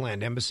the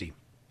Newfoundland Embassy.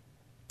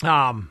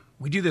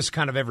 We do this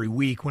kind of every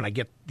week when I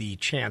get the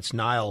chance.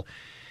 Niall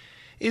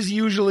is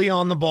usually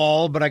on the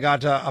ball, but I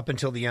got up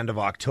until the end of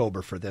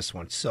October for this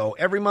one. So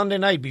every Monday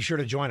night, be sure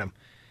to join him.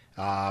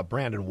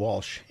 Brandon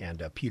Walsh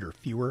and Peter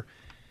Fewer.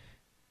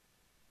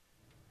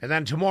 And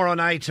then tomorrow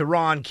night,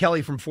 Ron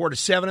Kelly from 4 to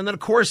 7. And then, of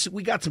course,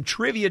 we got some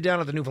trivia down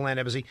at the Newfoundland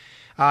Embassy.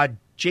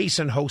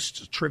 Jason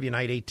hosts Trivia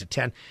Night 8 to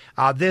 10.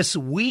 This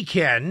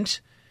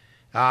weekend,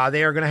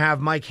 they are going to have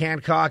Mike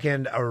Hancock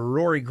and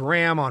Rory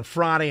Graham on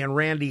Friday and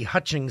Randy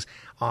Hutchings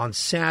on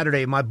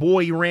Saturday. My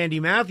boy Randy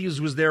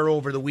Matthews was there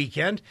over the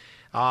weekend.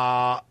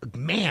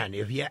 Man,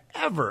 if you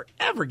ever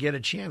get a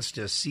chance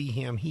to see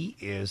him, he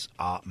is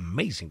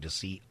amazing to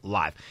see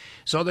live.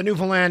 So the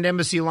Newfoundland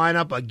Embassy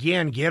lineup,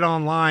 again, get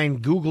online,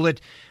 Google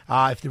it.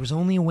 If there was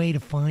only a way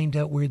to find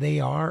out where they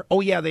are. Oh,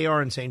 yeah, they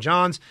are in St.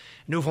 John's,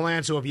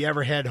 Newfoundland. So if you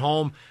ever head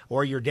home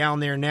or you're down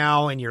there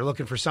now and you're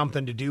looking for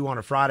something to do on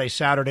a Friday,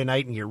 Saturday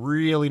night, and you're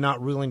really not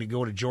willing to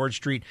go to George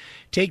Street,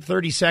 take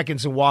 30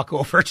 seconds and walk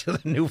over to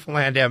the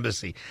Newfoundland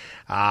Embassy.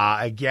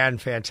 Again,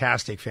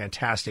 fantastic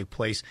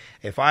place.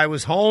 If I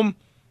was home,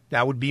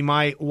 that would be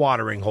my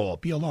watering hole.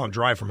 It'd be a long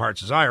drive from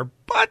Heart's Desire,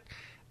 but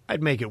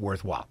I'd make it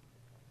worthwhile.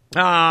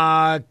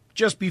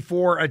 Just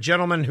before, a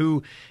gentleman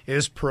who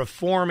is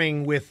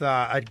performing with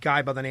a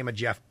guy by the name of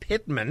Jeff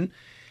Pittman.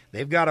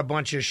 They've got a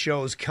bunch of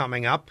shows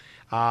coming up.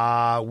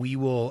 We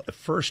will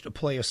first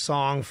play a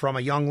song from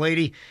a young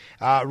lady,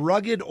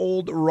 Rugged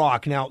Old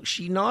Rock. Now,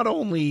 she not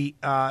only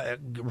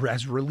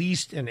has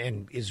released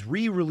and is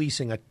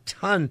re-releasing a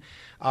ton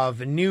of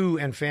new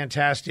and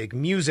fantastic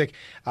music,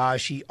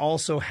 she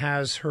also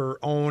has her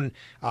own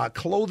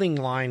clothing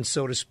line,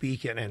 so to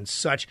speak, and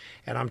such.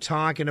 And I'm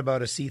talking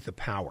about Asetha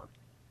Power.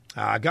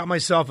 I got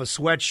myself a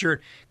sweatshirt.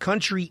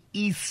 Country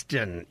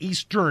Eastern,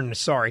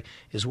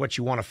 is what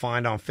you want to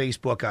find on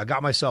Facebook. I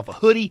got myself a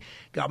hoodie.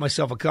 Got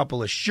myself a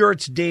couple of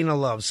shirts. Dana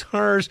loves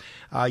hers.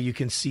 You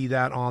can see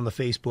that on the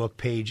Facebook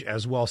page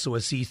as well. So,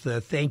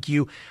 Asetha, thank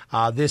you.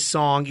 This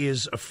song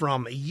is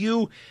from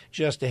you,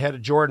 just ahead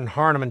of Jordan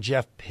Harnum and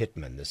Jeff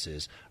Pittman. This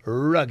is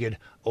Rugged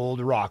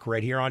Old Rock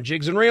right here on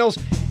Jigs and Reels,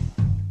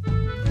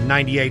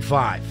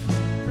 98.5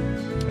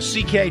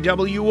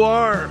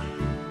 CKWR.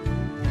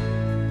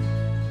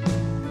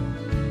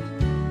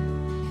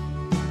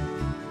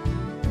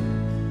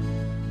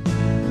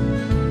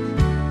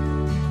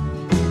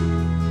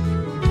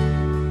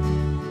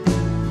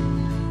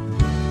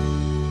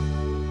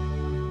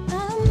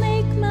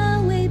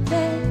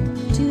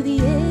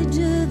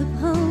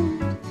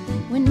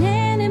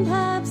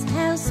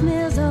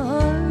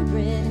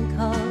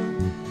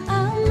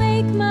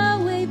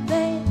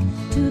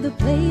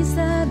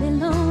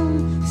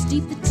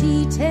 Steep the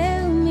tea,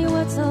 tell me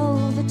what's all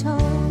the talk.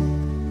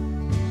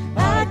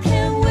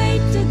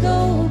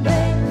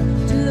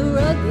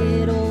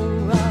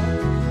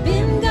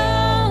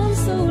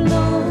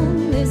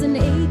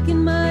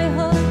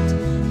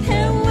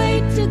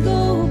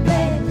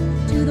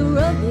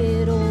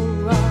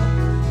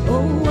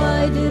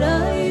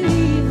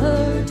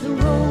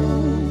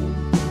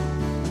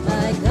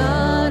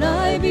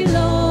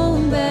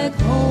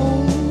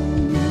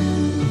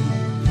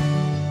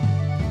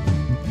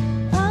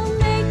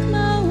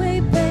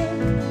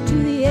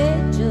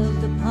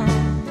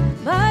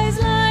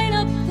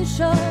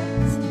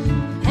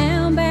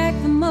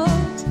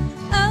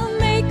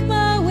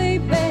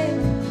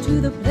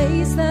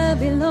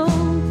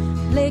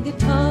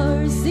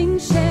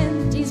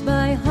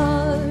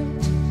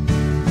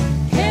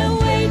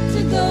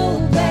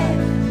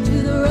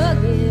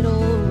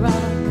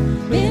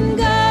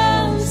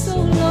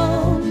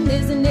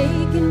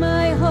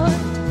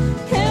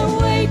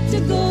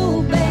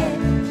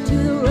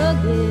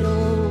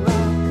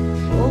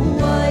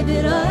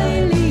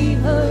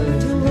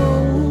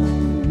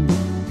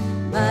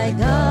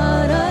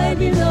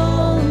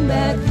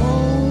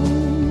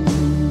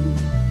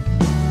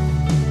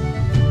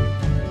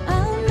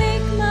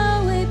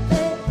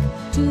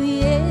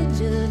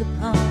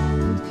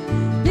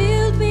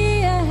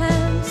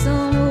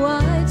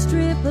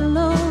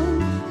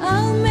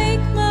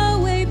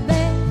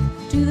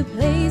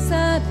 place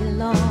I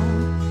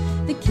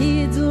belong. The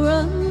kids will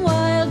run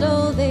wild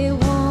all they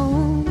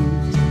want.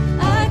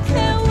 I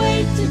can't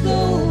wait to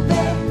go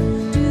back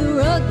to the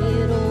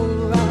rugged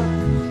old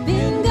rock.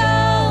 Been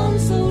gone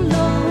so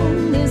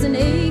long, there's an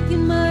ache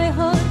in my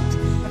heart.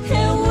 I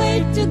can't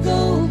wait to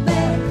go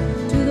back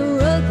to the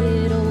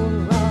rugged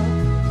old rock.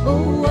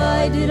 Oh,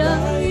 why did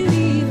I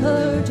leave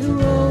her to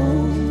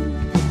roam?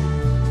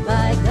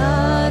 By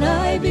God,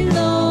 I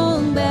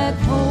belong back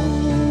home.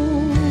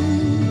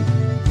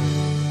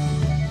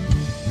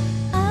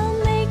 I'll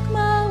make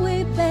my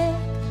way back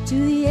to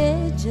the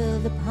edge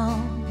of the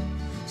pond.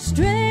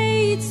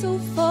 Strayed so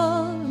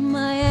far,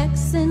 my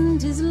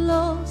accent is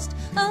lost.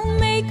 I'll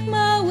make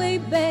my way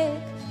back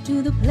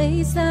to the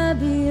place I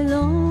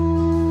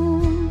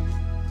belong.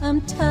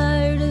 I'm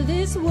tired of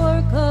this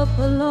work up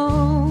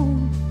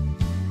alone.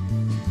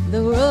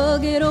 The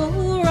rugged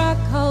old rock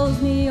calls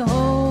me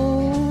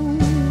home.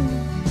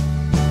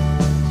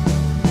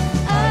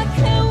 I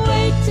can't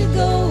wait to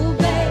go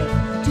back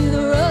to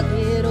the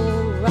rugged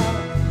old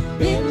rock.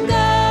 Been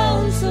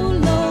gone so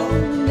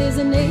long, there's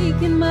an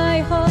ache in my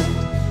heart.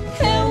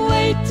 Can't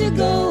wait to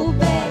go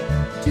back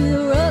to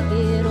the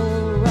rugged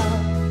old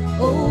rock.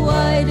 Oh,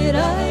 why did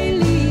I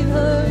leave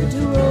her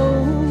to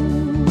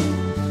roam?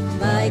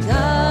 By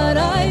God,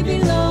 I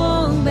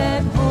belong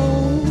back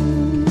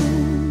home.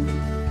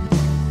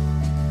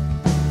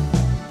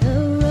 The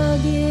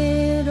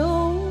rugged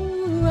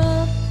old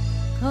rock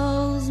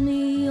calls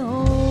me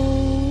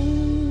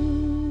home.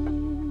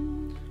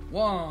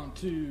 1,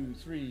 2,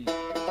 3.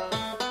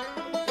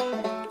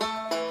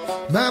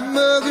 My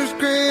mother's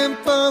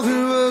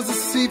grandfather was a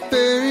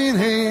seafaring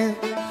hand.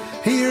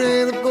 He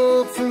ran a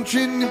boat from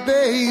Trinity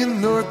Bay in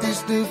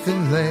northeast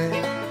Newfoundland.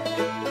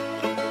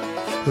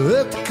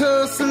 Up the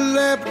coast of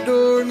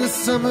Labrador in the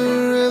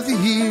summer of the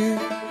year.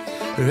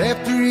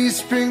 After each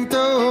spring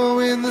thaw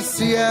when the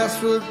sea ice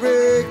would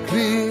break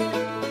clear.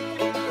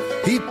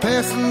 He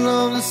passed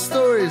along the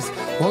stories.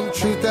 One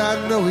truth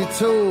I know he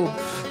told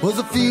was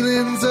the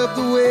feelings of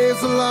the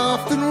waves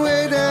aloft and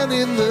way down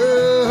in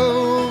the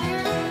hold.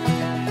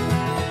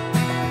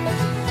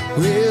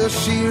 Well,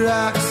 she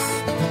rocks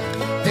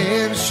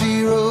and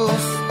she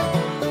rolls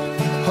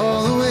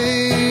all the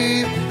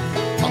way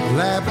on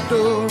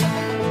Labrador.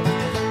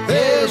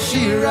 Well,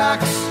 she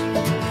rocks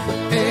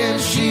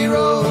and she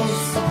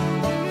rolls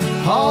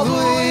all the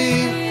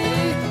way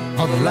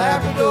on the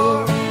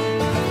Labrador.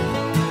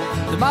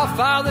 To my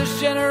father's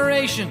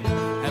generation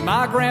and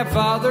my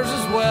grandfather's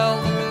as well,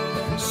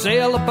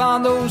 sail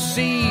upon those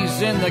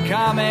seas in the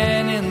calm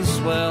and in the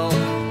swell.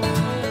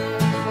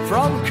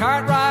 From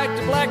Cartwright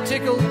to Black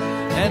Tickle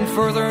and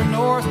further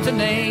north to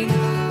Nain,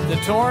 the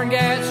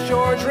Torngats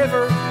George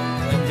River,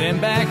 and then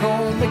back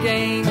home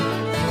again.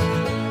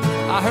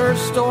 I heard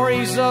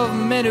stories of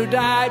men who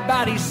died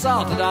bodies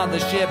salted on the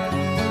ship.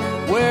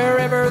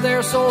 Wherever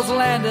their souls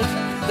landed,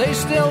 they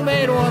still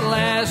made one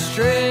last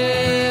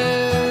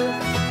trip.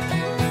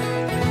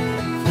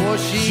 For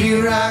she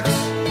rocks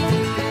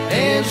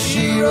and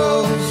she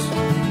rolls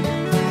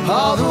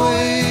all the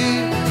way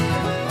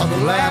on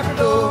the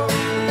Labrador.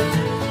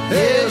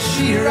 Well,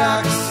 she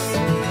rocks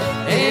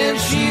and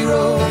she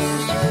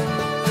rolls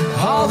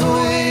all the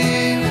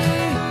way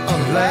on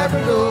the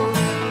Labrador.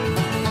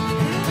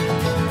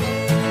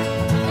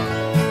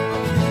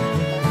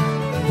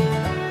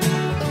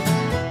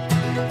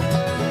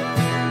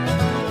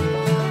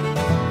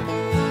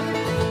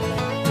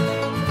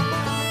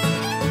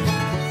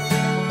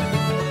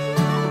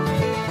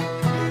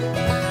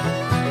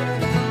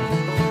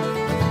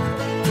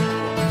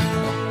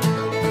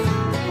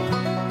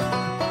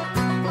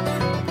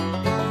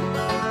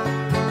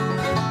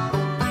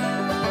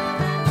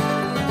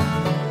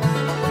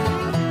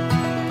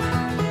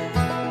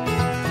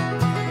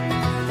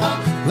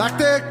 Like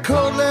that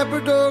cold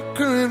Labrador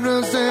current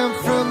runs down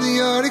from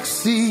the Arctic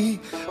Sea,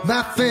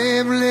 my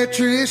family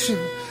tradition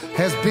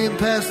has been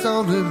passed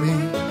on to me.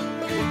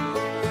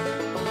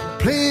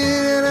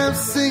 Playing and I'm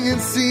singing,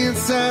 seeing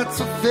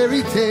sights of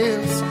fairy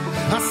tales.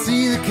 I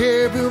see the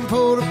caribou and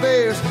polar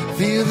bears,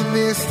 feel the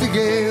misty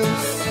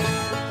gales.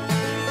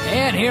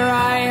 And here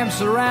I am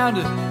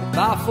surrounded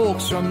by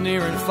folks from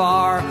near and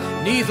far,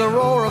 'neath the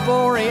aurora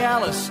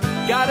borealis,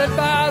 guided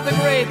by the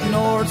great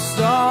North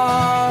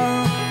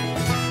Star.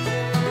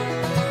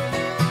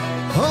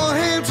 All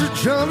hands are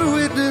drawn to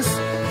witness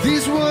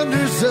these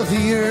wonders of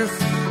the earth,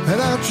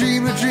 and I'll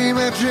dream a dream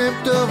I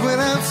dreamt of when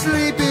I'm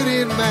sleeping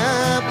in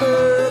my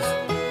berth.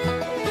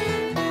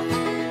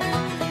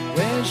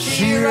 When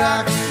she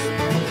rocks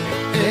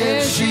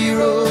and she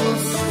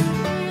rolls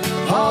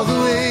all the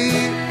way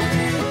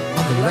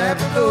on the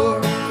Labrador.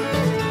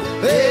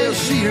 Well,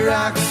 she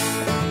rocks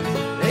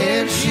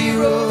and she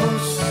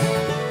rolls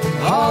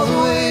all the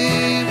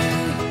way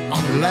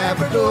on the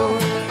Labrador.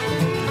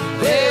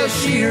 Well,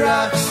 she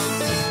rocks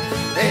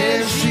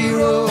and she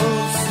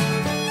rolls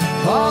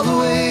all the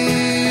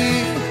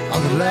way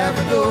on the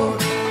Labrador.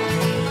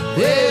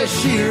 Yeah,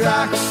 she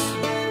rocks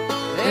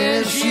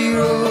and she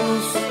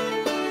rolls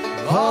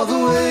all the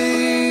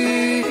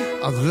way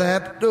on the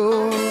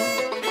Labrador.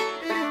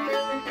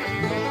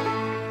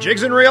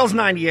 Jigs and Reels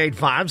 98.5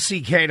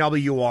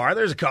 CKWR.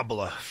 There's a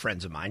couple of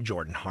friends of mine,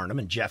 Jordan Harnum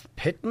and Jeff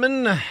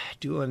Pittman,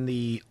 doing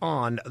the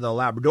On the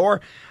Labrador.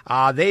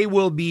 They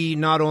will be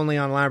not only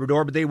on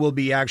Labrador, but they will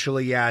be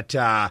actually at,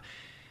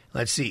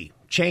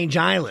 Change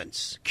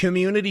Islands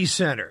Community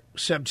Center,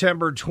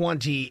 September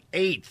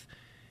 28th,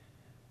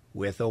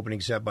 with opening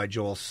set by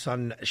Joel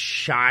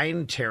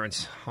Sunshine,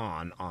 Terrence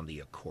Hahn on the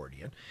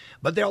accordion.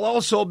 But they'll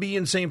also be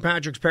in St.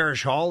 Patrick's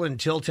Parish Hall in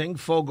Tilting,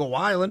 Fogo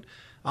Island,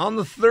 on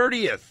the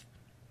 30th.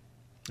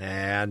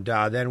 And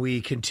then we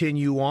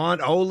continue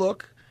on. Oh,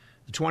 look,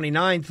 the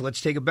 29th.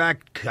 Let's take it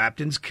back.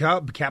 Captain's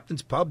Pub,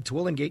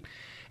 Twillingate.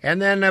 And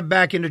then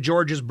back into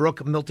George's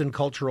Brook, Milton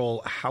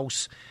Cultural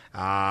House.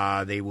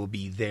 They will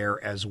be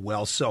there as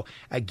well. So,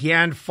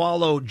 again,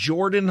 follow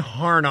Jordan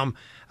Harnum,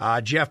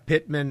 Jeff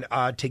Pittman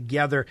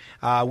together.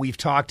 We've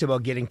talked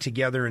about getting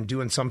together and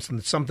doing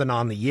something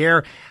on the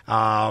air.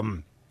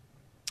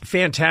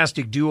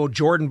 Fantastic duo,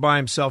 Jordan by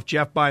himself,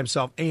 Jeff by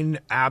himself, in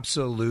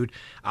absolute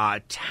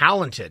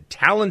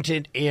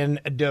talented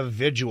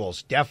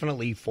individuals,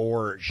 definitely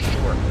for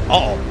sure.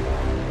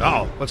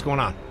 Oh, what's going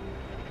on?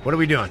 What are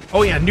we doing?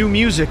 Oh yeah, New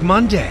Music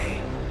Monday.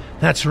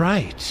 That's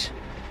right.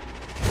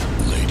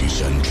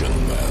 Ladies and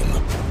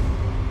gentlemen,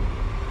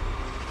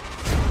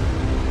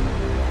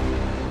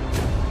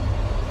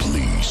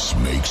 please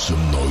make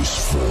some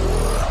noise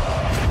for...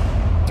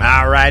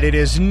 All right, it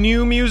is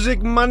New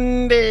Music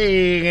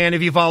Monday, and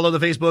if you follow the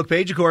Facebook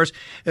page, of course,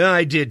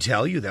 I did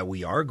tell you that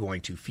we are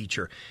going to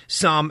feature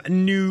some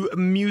new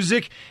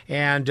music,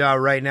 and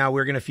right now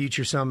we're going to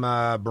feature some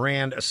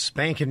brand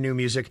spanking new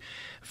music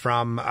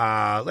from,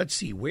 let's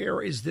see,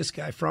 where is this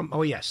guy from?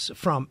 Oh, yes,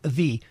 from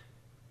the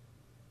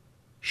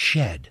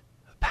Shed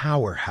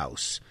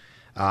Powerhouse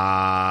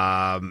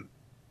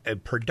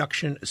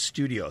production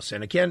studios.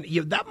 And again,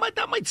 that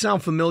might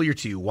sound familiar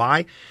to you.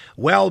 Why?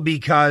 Well,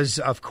 because,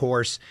 of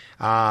course,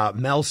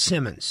 Mel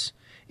Simmons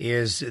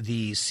is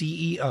the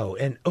CEO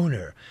and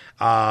owner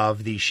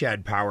of the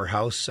Shed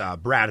Powerhouse.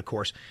 Brad, of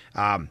course,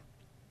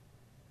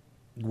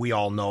 we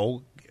all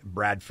know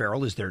Brad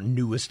Farrell is their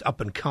newest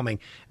up-and-coming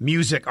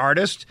music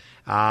artist.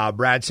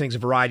 Brad sings a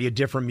variety of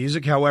different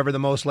music. However, the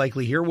most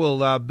likely here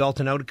will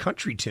belting out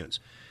country tunes.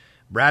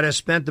 Brad has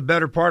spent the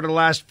better part of the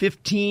last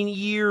 15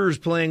 years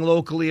playing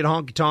locally at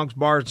honky-tonks,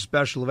 bars, and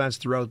special events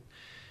throughout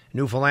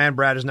Newfoundland.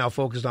 Brad is now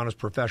focused on his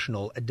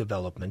professional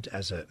development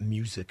as a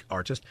music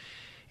artist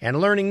and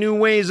learning new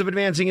ways of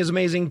advancing his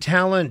amazing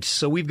talent.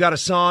 So we've got a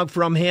song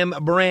from him,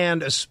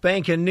 brand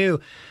spanking new.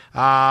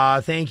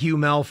 Thank you,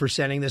 Mel, for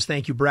sending this.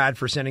 Thank you, Brad,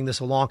 for sending this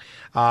along.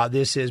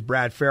 This is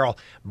Brad Farrell,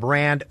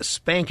 brand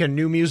spanking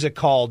new music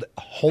called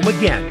Home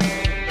Again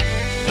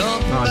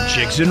on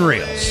Jigs and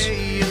Reels.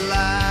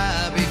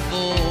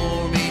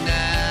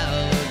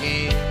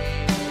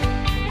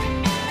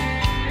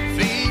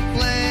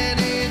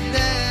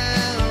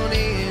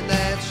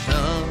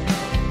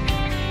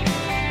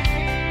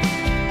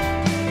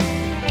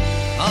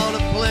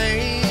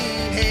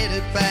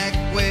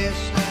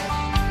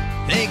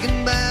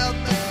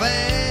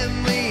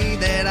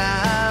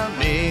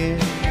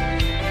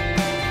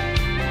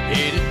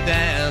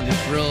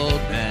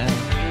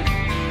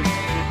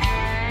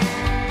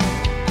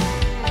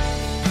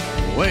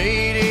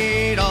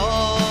 Waited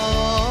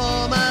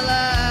all my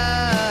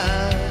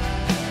life,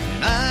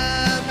 and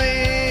I've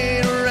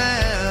been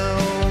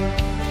around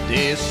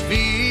this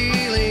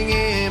feeling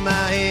in my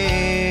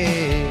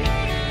head,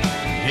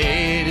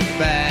 headed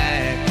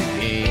back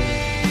again.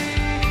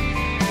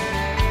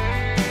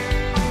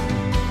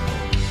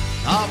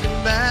 Talking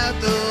about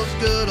those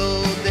good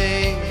old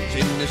days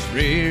in this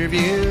rear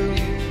view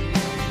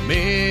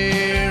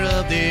mirror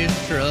of this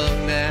truck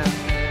now.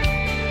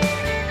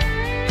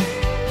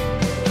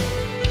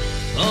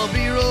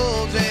 Bumpy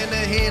roads and the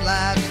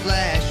headlights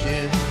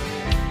flashing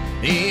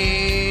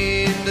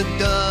in the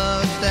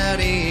dust out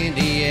in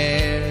the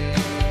air.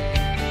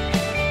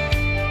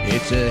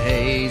 It's a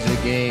haze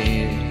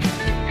again,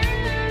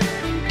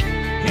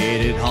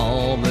 headed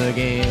home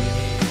again.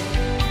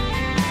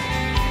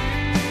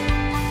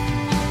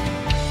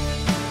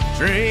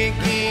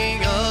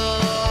 Drinking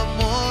up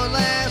more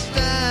last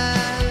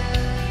time,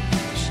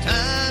 it's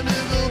time to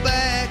go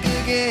back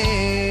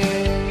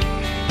again.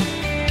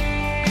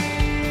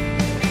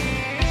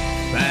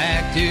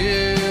 Back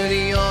to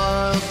the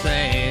oil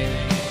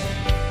sands,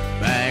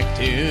 back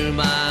to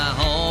my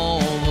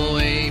home,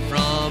 away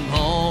from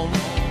home,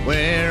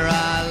 where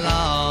I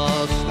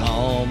lost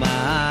all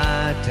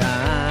my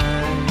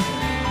time.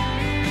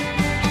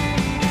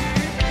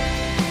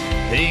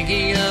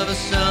 Thinking of a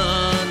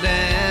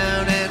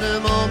sundown and the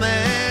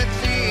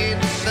moments in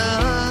the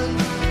sun,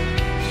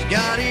 it's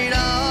got it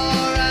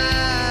all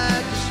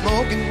right, the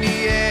smoke in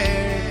the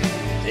air,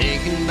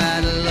 taken by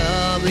the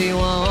lovely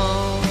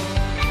one.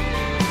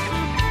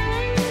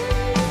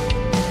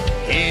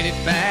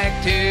 Headed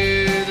back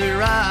to the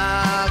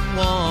rock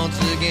once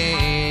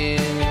again.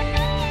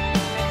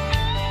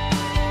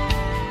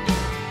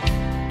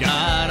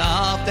 Got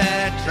off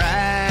that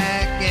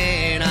track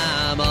and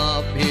I'm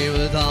up here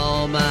with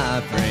all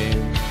my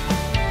friends.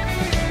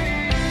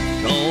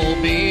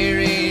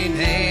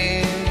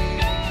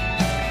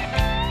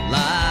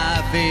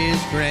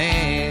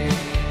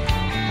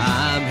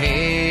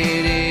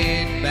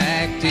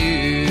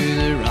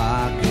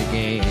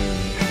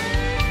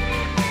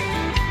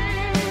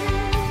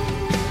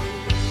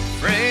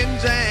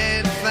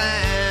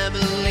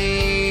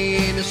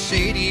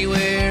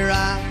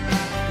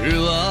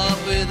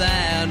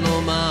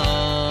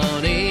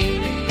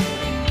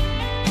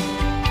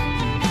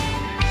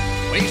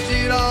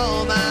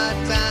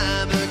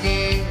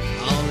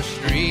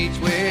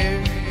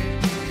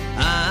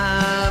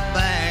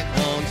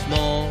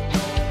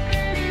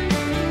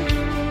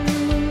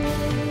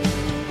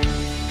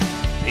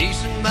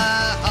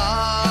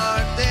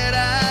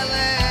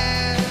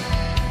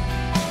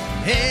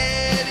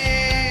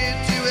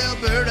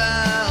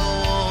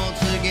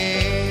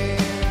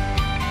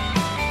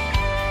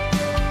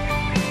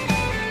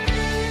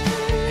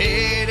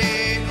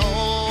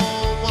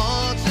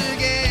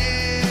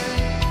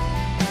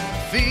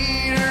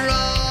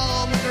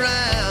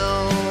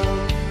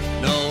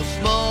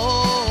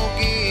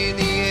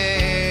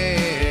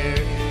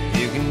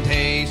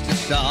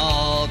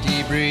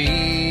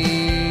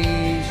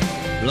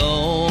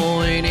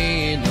 blowing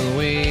in the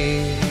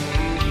wind.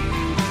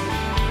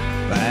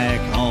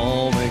 Back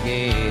home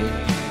again,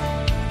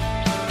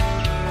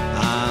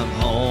 I'm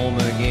home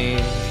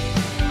again,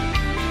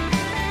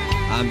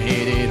 I'm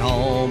headed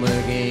home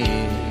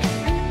again,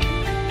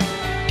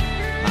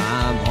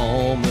 I'm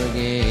home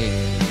again.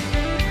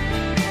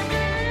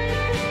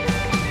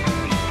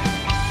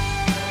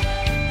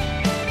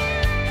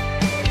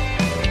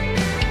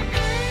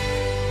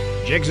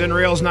 Jigs and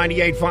Reels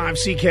 98.5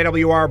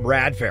 CKWR,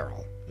 Brad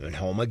Farrell, and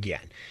home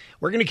again.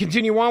 We're going to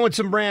continue on with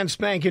some brand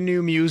spanking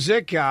new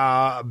music.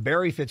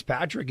 Barry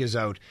Fitzpatrick is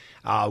out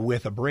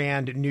with a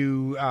brand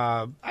new,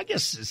 I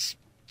guess,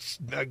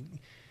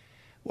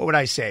 what would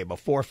I say, about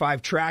 4 or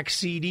 5 track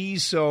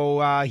CDs.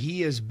 So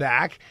he is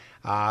back.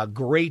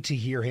 Great to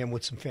hear him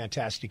with some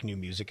fantastic new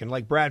music. And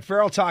like Brad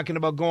Farrell talking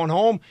about going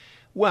home,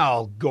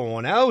 well,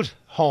 going out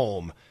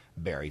home.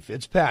 Barry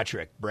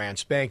Fitzpatrick, brand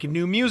spanking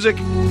new music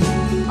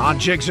on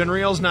Jigs and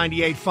Reels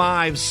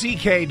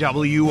 98.5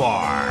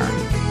 CKWR.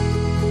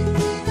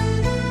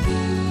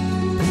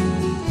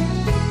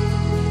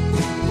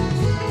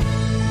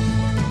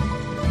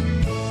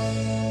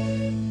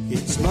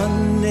 It's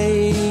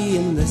Monday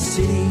in the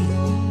city,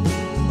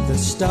 the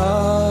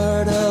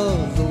start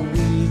of the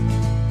week.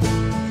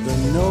 The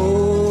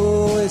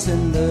noise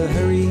and the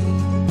hurry,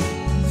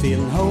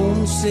 feeling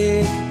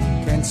homesick,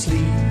 can't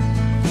sleep.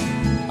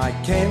 I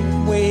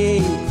can't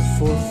wait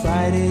for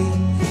Friday,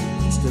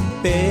 it's the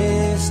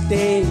best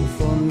day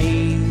for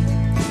me.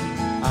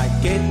 I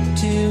get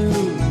to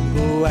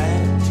go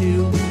out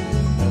to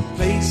a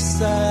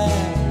place I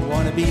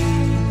wanna be.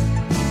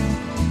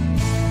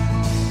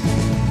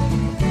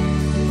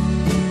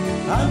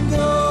 I'm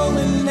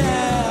going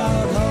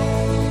out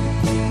home,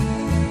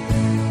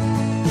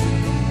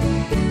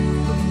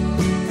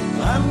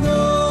 I'm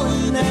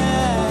going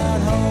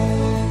out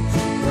home,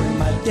 where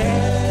my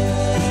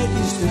dad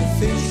used to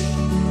fish,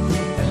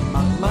 and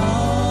my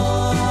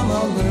mom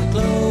hung her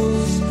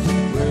clothes,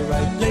 where I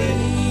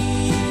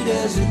played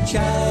as a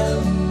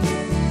child.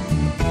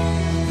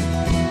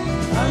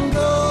 I'm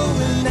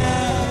going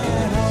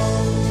out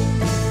home.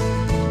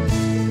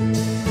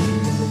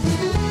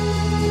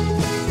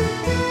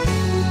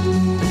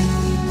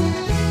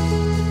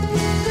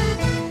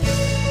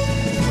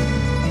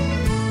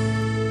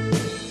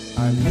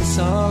 I miss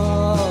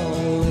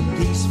all the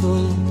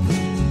peaceful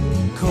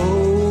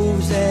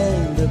coves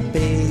and the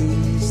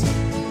bays,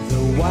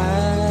 the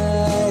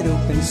wide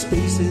open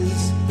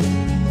spaces,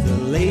 the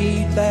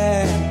laid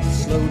back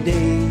slow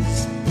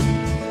days,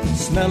 the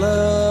smell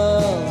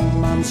of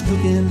mom's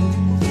cooking,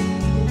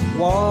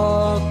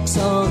 walks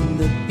on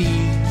the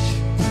beach.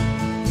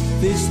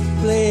 This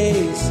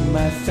place,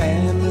 my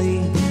family,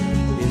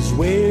 is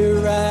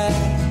where I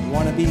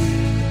wanna be.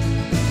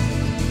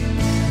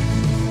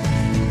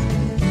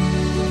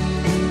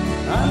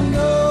 I'm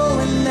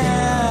going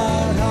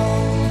out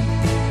home,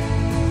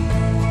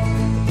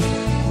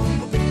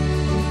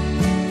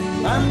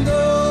 I'm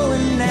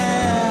going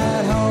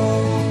out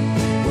home,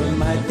 where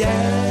my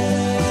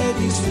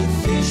dad used to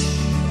fish,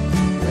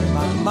 where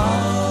my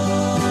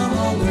mom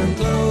hung her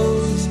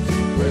clothes,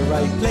 where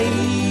I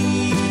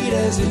played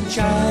as a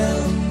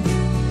child.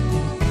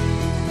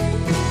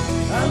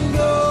 I'm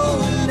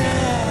going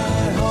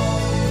out home,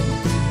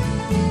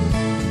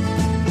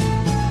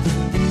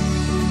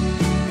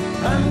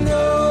 I'm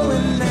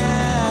going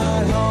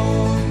out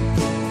home,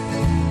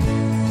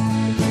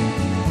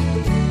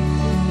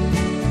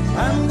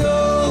 I'm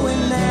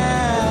going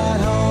out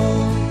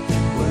home,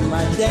 where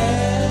my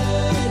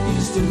dad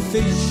used to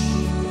fish,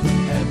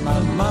 and my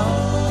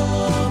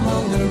mom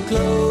hung her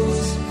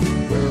clothes,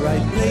 where I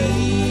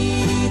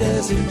played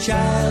as a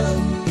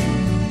child.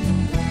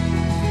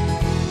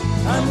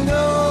 I'm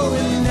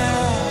going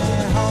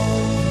out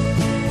home,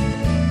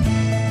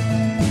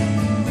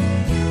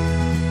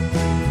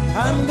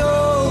 I'm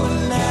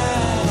going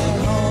out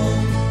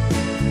home,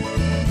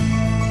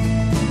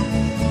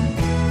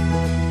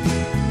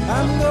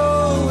 I'm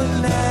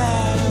going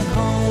out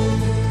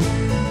home,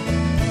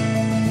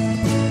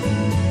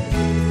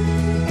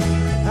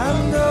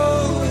 I'm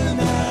going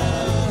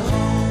out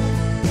home.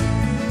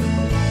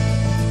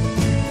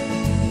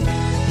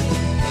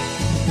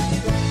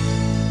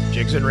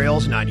 Jigs and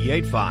Reels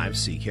 98.5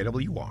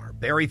 CKWR.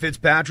 Barry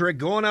Fitzpatrick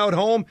going out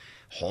home,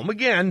 home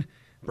again.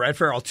 Brad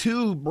Farrell,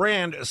 2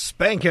 brand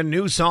spanking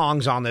new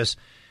songs on this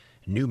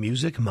New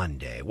Music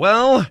Monday.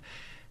 Well,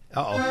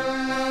 no,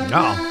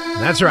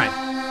 that's right.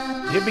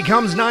 It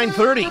becomes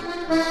 9:30,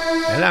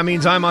 and that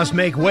means I must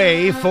make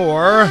way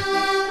for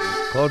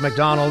Claude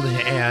McDonald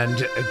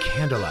and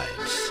Candlelight.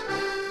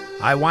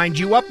 I wind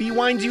you up, he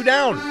winds you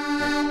down.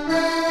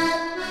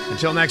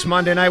 Until next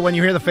Monday night, when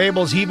you hear the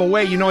fables heave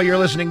away, you know you're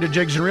listening to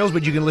Jigs and Reels,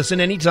 but you can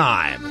listen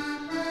anytime.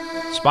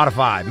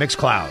 Spotify,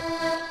 Mixcloud,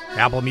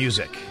 Apple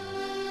Music.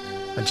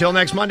 Until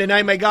next Monday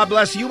night, may God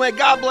bless you. May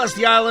God bless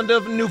the island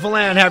of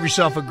Newfoundland. Have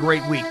yourself a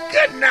great week.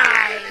 Good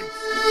night.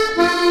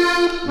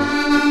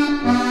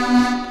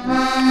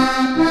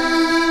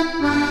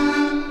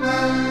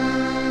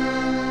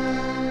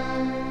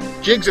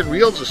 Jigs and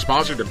Reels is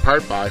sponsored in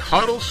part by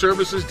Hoddle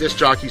Services Disc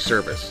Jockey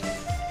Service,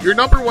 your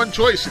number one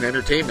choice in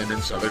entertainment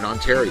in Southern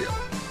Ontario.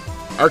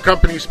 Our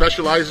company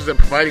specializes in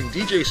providing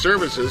DJ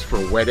services for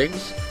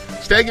weddings,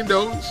 stag and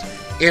does,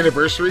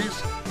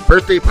 anniversaries,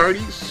 birthday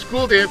parties,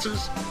 school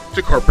dances,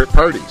 to corporate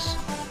parties.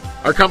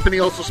 Our company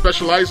also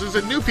specializes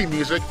in Newfie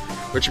music,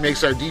 which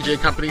makes our DJ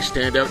company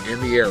stand out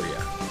in the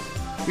area.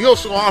 We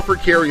also offer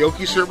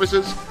karaoke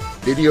services,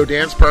 video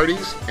dance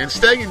parties, and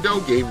stag and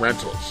doe game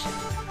rentals.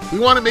 We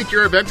want to make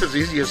your event as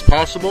easy as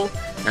possible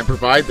and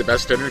provide the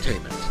best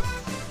entertainment.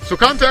 So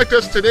contact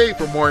us today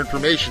for more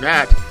information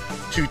at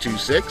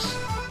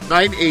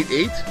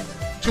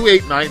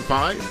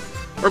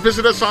 226-988-2895 or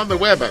visit us on the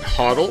web at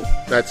Hoddle,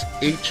 that's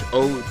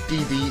Hoddle,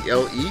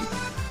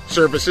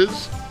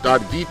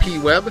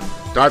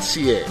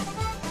 services.vpweb.ca.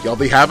 You'll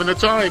be having a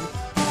time.